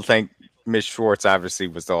 because people think Mitch Schwartz obviously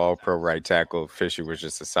was the all-pro right tackle. Fisher was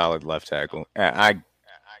just a solid left tackle. I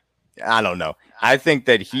don't know. I think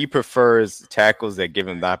that he prefers tackles that give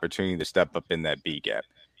him the opportunity to step up in that B gap.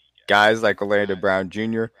 Guys like Orlando Brown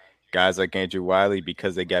Jr., guys like Andrew Wiley,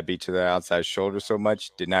 because they got beat to their outside shoulder so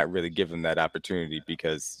much, did not really give him that opportunity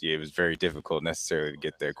because it was very difficult necessarily to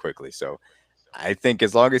get there quickly. So I think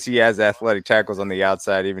as long as he has athletic tackles on the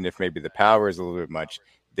outside, even if maybe the power is a little bit much,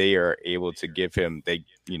 they are able to give him,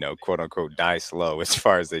 quote unquote, die slow as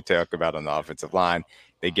far as they talk about on the offensive line.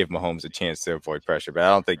 They give Mahomes a chance to avoid pressure, but I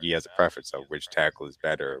don't think he has a preference of which tackle is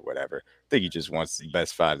better or whatever. I think he just wants the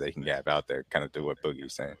best five they can have out there, kind of do what Boogie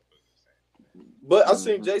was saying. But I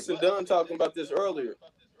seen Jason Dunn talking about this earlier.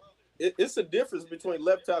 It's a difference between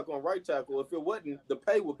left tackle and right tackle. If it wasn't, the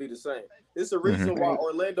pay would be the same. It's a reason why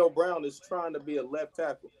Orlando Brown is trying to be a left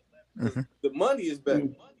tackle. The money is better.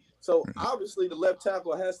 So obviously the left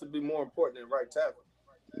tackle has to be more important than right tackle.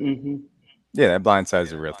 Yeah, that blind side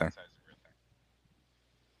is a real thing.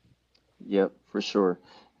 Yep, for sure.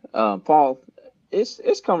 Paul,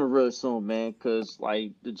 it's coming real soon, man, because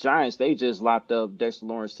like the Giants, they just locked up Dexter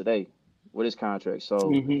Lawrence today with his contract. So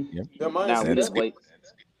now we just wait.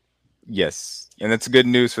 Yes, and that's good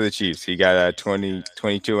news for the Chiefs. He got a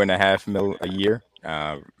 22.5 mil a year.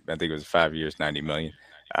 I think it was 5 years, 90 million.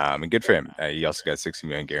 And good for him. He also got 60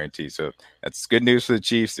 million guaranteed. So that's good news for the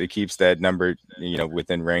Chiefs. It keeps that number,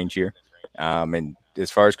 within range here. And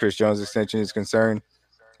as far as Chris Jones' extension is concerned,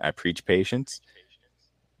 I preach patience.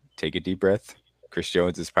 Take a deep breath. Chris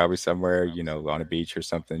Jones is probably somewhere, on a beach or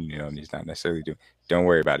something, and he's not necessarily doing. Don't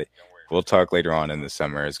worry about it. We'll talk later on in the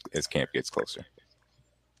summer as camp gets closer.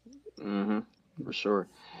 For sure.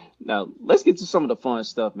 Now let's get to some of the fun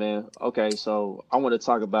stuff, man. Okay, so I want to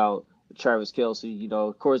talk about Travis Kelce.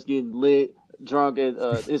 Of course, getting lit, drunk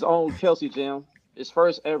at his own Kelce Jam. his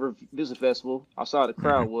first ever music festival. I saw the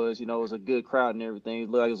crowd was, it was a good crowd and everything. It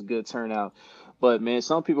looked like it was a good turnout. But man,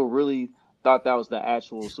 some people really thought that was the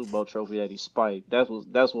actual Super Bowl trophy that he spiked. That's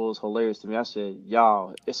what was hilarious to me. I said,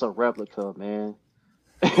 y'all, it's a replica, man.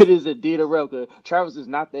 It is indeed a replica. Travis is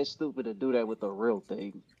not that stupid to do that with a real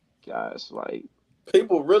thing, guys. Like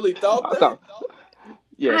People really thought I that. thought,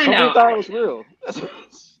 yeah, I some know. people thought it was real.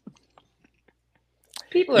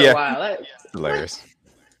 People are Yeah. wild. Hilarious.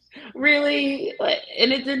 Really?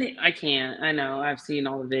 And it didn't. I can't. I know. I've seen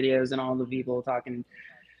all the videos and all the people talking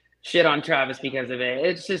shit on Travis because of it.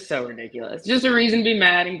 It's just so ridiculous. Just a reason to be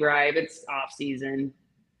mad and gripe. It's off season.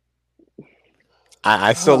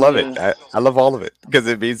 I still love it. I love all of it because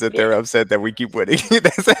it means that they're upset that we keep winning.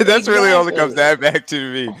 That's really all it comes back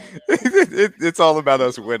to me. It's all about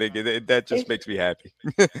us winning, and that just makes me happy.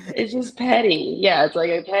 It's just petty. Yeah, it's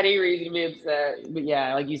like a petty reason to be upset. But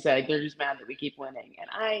yeah, like you said, they're just mad that we keep winning,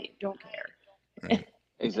 and I don't care.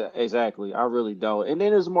 Exactly. I really don't. And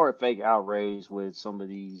then there's more fake outrage with some of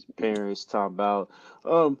these parents talking about,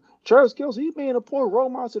 Travis Kelce, he being a poor role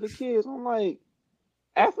model to the kids. I'm like,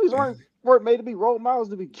 athletes weren't made to be role models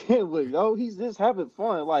to begin with, yo. He's just having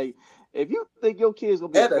fun. Like, if you think your kid's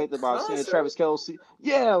gonna be affected by seeing Travis Kelce,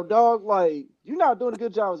 yeah, dog, like you're not doing a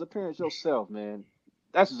good job as a parent yourself, man.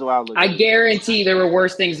 That's just how I look at it. I guarantee there were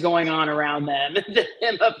worse things going on around them than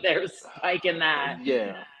him up there spiking that.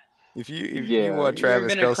 Yeah. If you want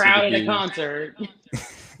Travis Kelce Kelce crowd to be at a concert.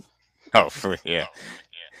 Oh, yeah.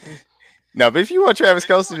 No, but if you want Travis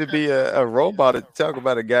Kelce to be a role model, talk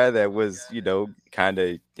about a guy that was, kind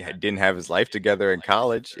of didn't have his life together in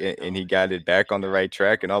college, and he got it back on the right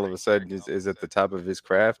track, and all of a sudden is at the top of his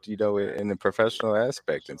craft, in the professional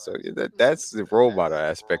aspect. And so that's the role model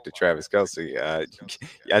aspect of Travis Kelce.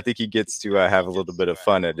 I think he gets to have a little bit of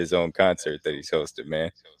fun at his own concert that he's hosted, man.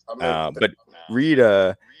 But Reed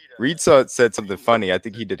said something funny. I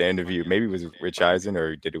think he did an interview, maybe it was Rich Eisen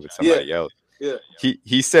or he did it with somebody else. Yeah.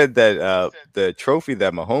 He said that the trophy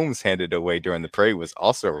that Mahomes handed away during the parade was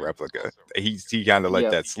also a replica. He kind of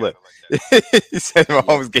let that slip. He said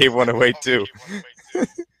Mahomes gave one away too.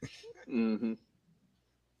 Mm-hmm.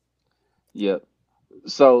 Yep.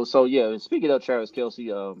 So yeah. And speaking of Travis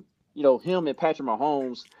Kelce, him and Patrick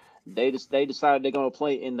Mahomes, they decided they're gonna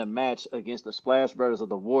play in the match against the Splash Brothers of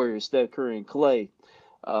the Warriors, Steph Curry and Clay,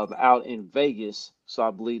 out in Vegas. So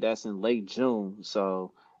I believe that's in late June.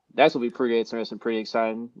 So that's gonna be pretty interesting, pretty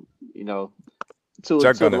exciting.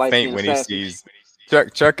 Chuck gonna faint when he sees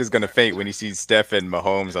Chuck is gonna faint when he sees Steph and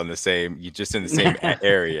Mahomes on the same. You just in the same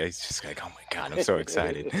area. He's just like, oh my god, I'm so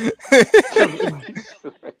excited.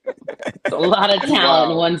 A lot of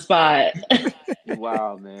talent in one spot. You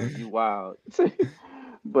wild, man. You wild.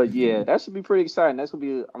 But yeah, that should be pretty exciting. That's gonna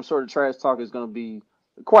be. I'm sure the trash talk is gonna be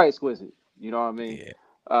quite exquisite. You know what I mean? Yeah.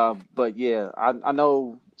 But yeah, I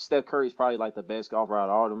know Steph Curry's probably like the best golfer out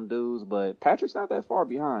of all them dudes, but Patrick's not that far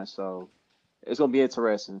behind, so it's gonna be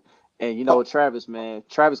interesting. And Travis, man,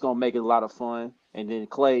 Travis gonna make it a lot of fun. And then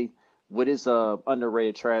Clay with his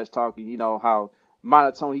underrated trash talking, how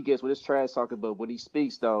monotone he gets with his trash talking, but when he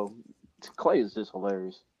speaks though, Clay is just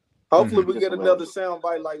hilarious. Hopefully we get another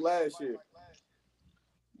soundbite like last year.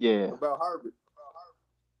 Yeah. About Herbert.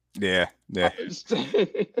 Yeah.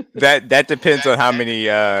 That depends on how many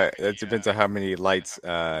lights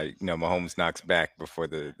Mahomes knocks back before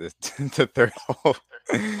the third hole.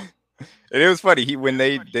 And it was funny. When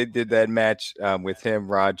they did that match with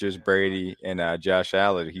him, Rodgers, Brady, and Josh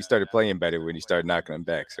Allen, he started playing better when he started knocking them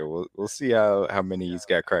back. So we'll see how many he's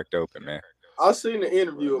got cracked open, man. I seen an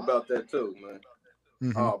interview about that too, man.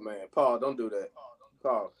 Mm-hmm. Oh man, Paul, don't do that,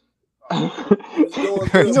 Paul.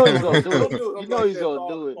 He's gonna do it. You know he's gonna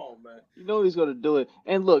do it. You know he's gonna do it.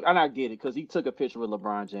 And look, I get it because he took a picture with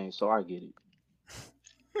LeBron James, so I get it.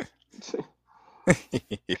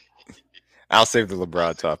 I'll save the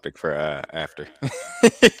LeBron topic for after.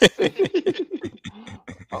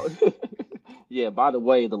 Yeah. By the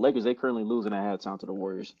way, the Lakers they currently losing at halftime to the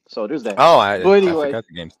Warriors, so there's that. But anyway, I forgot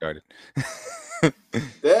the game started.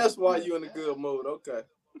 That's why you in a good mood. Okay.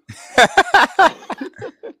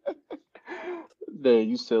 Man,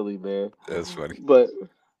 you silly, man. That's funny. But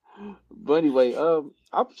anyway, I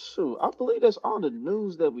believe that's all the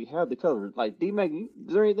news that we have to cover. Like D-Mac,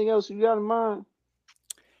 is there anything else you got in mind?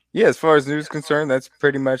 Yeah, as far as news is concerned, that's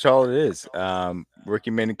pretty much all it is.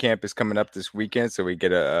 Rookie minicamp is coming up this weekend, so we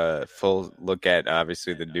get a full look at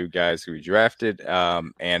obviously the new guys who we drafted,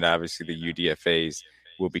 and obviously the UDFAs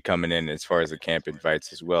will be coming in as far as the camp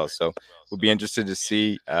invites as well. So we'll be interested to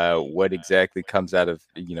see what exactly comes out of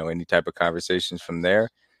any type of conversations from there.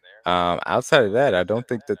 Outside of that, I don't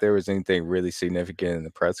think that there was anything really significant in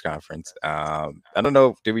the press conference. I don't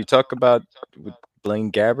know. Did we talk about with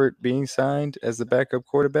Blaine Gabbert being signed as the backup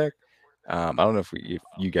quarterback? I don't know if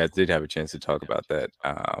you guys did have a chance to talk about that.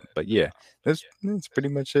 But yeah, that's pretty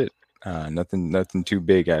much it. Nothing too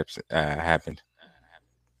big happened.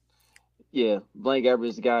 Yeah, Blaine Gabbert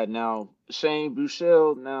is the guy now. Shane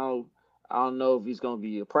Buechele now. I don't know if he's gonna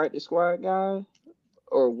be a practice squad guy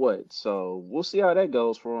or what. So we'll see how that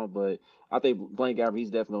goes for him. But I think Blaine Gabbert,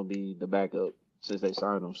 he's definitely gonna be the backup since they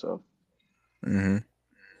signed him. So Hmm.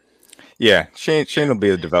 Yeah, Shane will be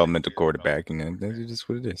a developmental quarterback, and then that's just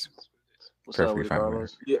what it is. what's up Perfectly with it, fine with her.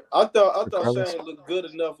 Carlos? Yeah, I thought Carlos? Shane looked good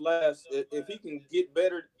enough last. If he can get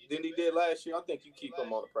better than he did last year, I think you keep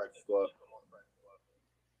him on the practice squad.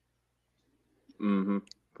 Mm-hmm.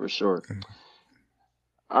 For sure.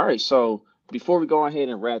 All right. So before we go ahead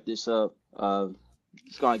and wrap this up,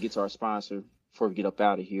 let's go ahead and get to our sponsor before we get up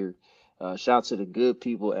out of here. Shout out to the good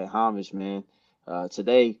people at Homage, man.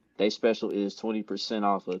 Today, they special is 20%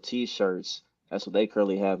 off of t-shirts. That's what they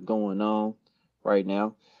currently have going on right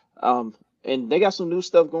now. Um, and they got some new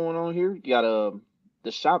stuff going on here. You got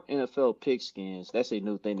the Shop NFL Pigskins. That's a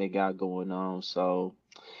new thing they got going on. So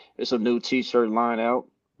there's a new t-shirt line out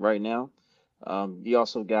right now. You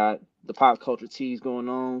also got the pop culture tees going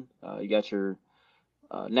on. You got your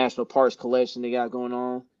national parks collection they got going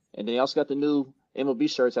on, and then they also got the new MLB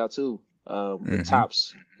shirts out too, with Hmm.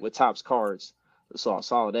 tops cards. So I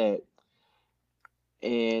saw that,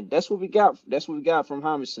 and that's what we got. That's what we got from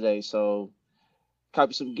Homage today. So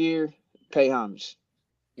copy some gear, pay homage.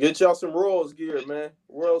 Get y'all some Royals gear, man.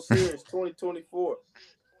 World Series 2024.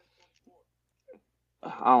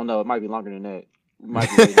 I don't know. It might be longer than that. It might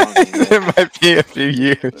be way longer than that. It might be a few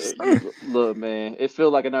years. Look, man, it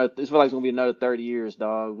feel like another. It feel like it's gonna be another 30 years,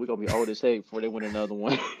 dog. We're gonna be old as heck before they win another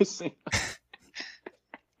one.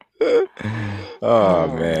 Oh Oh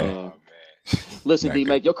man, man. Listen, not D good.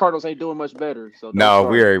 Mac, your Cardinals ain't doing much better, so don't No,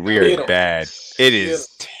 we start. are Get him. bad. It Get him. is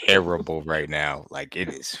terrible right now. Like it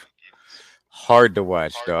is hard to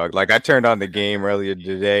watch, dog. Like I turned on the game earlier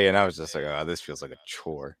today, and I was just like, "Oh, this feels like a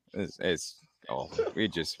chore." It's awful. We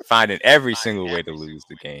just finding every single way to lose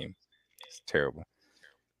the game. It's terrible.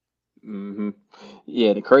 Hmm.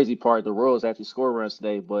 Yeah, the crazy part, the Royals actually scored runs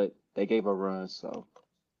today, but they gave up runs. So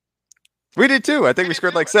We did too. I think we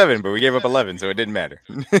scored like 7, but we gave up 11, so it didn't matter.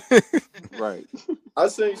 right. I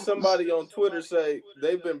seen somebody on Twitter say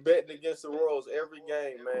they've been betting against the Royals every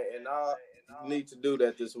game, man, and I need to do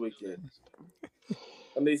that this weekend.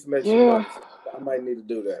 I need to make some Yeah, money. I might need to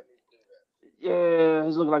do that. yeah,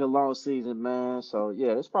 it's looking like a long season, man. So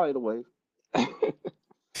yeah, that's probably the way.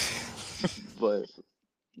 But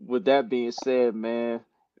with that being said, man,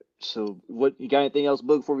 so what you got anything else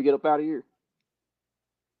booked before we get up out of here?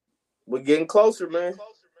 We're getting closer, man.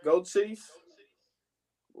 Go Chiefs.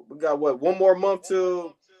 We got what? One more month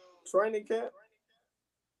till training camp?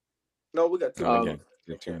 No, we got 2 more Yeah, Um, months.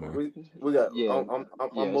 yeah, 2 more. We got. yeah, I'm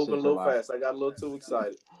yeah, it's moving in a little July. fast. I got a little too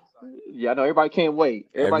excited. Yeah, I know everybody can't wait.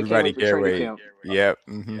 Everybody can't Everybody wait for can't training wait. camp. Yep.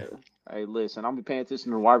 Hmm. Yeah. Hey, listen, I'm be paying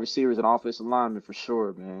attention to wide receivers and offensive linemen for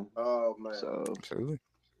sure, man. Oh man. So Absolutely.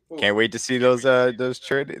 Ooh, Can't wait to see those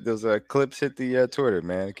clips hit the Twitter,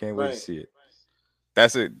 man. I can't wait to man. see it.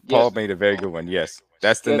 That's it. Paul yes, made a very good one. Yes,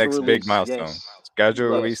 that's the schedule next big release. milestone. Yes, Schedule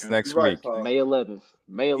yes, release next You're right, week. Paul. May 11th.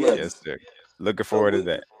 May Yes, 11th. Yes. sir. Looking So forward to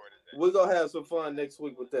that. we're gonna have some fun next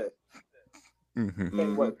week with that. Hmm.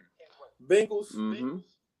 Can't Mm-hmm. wait. Bengals, Mm-hmm.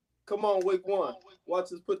 come on, week one.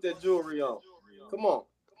 Watch us put that jewelry on. Come on.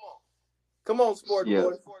 Come on, sport Yeah.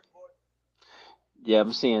 boy. Yeah,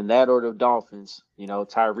 I'm seeing that or the Dolphins.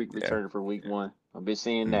 Tyreek Yeah. returning for week one. I've been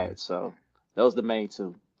seeing Hmm. that. So those the main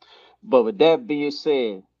two. But with that being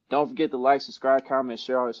said, don't forget to like, subscribe, comment,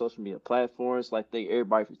 share all your social media platforms. Like, thank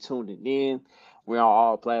everybody for tuning in. We're on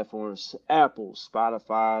all platforms: Apple,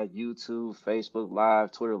 Spotify, YouTube, Facebook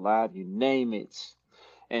Live, Twitter Live, you name it.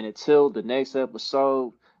 And until the next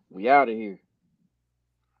episode, we out of here.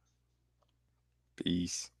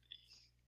 Peace.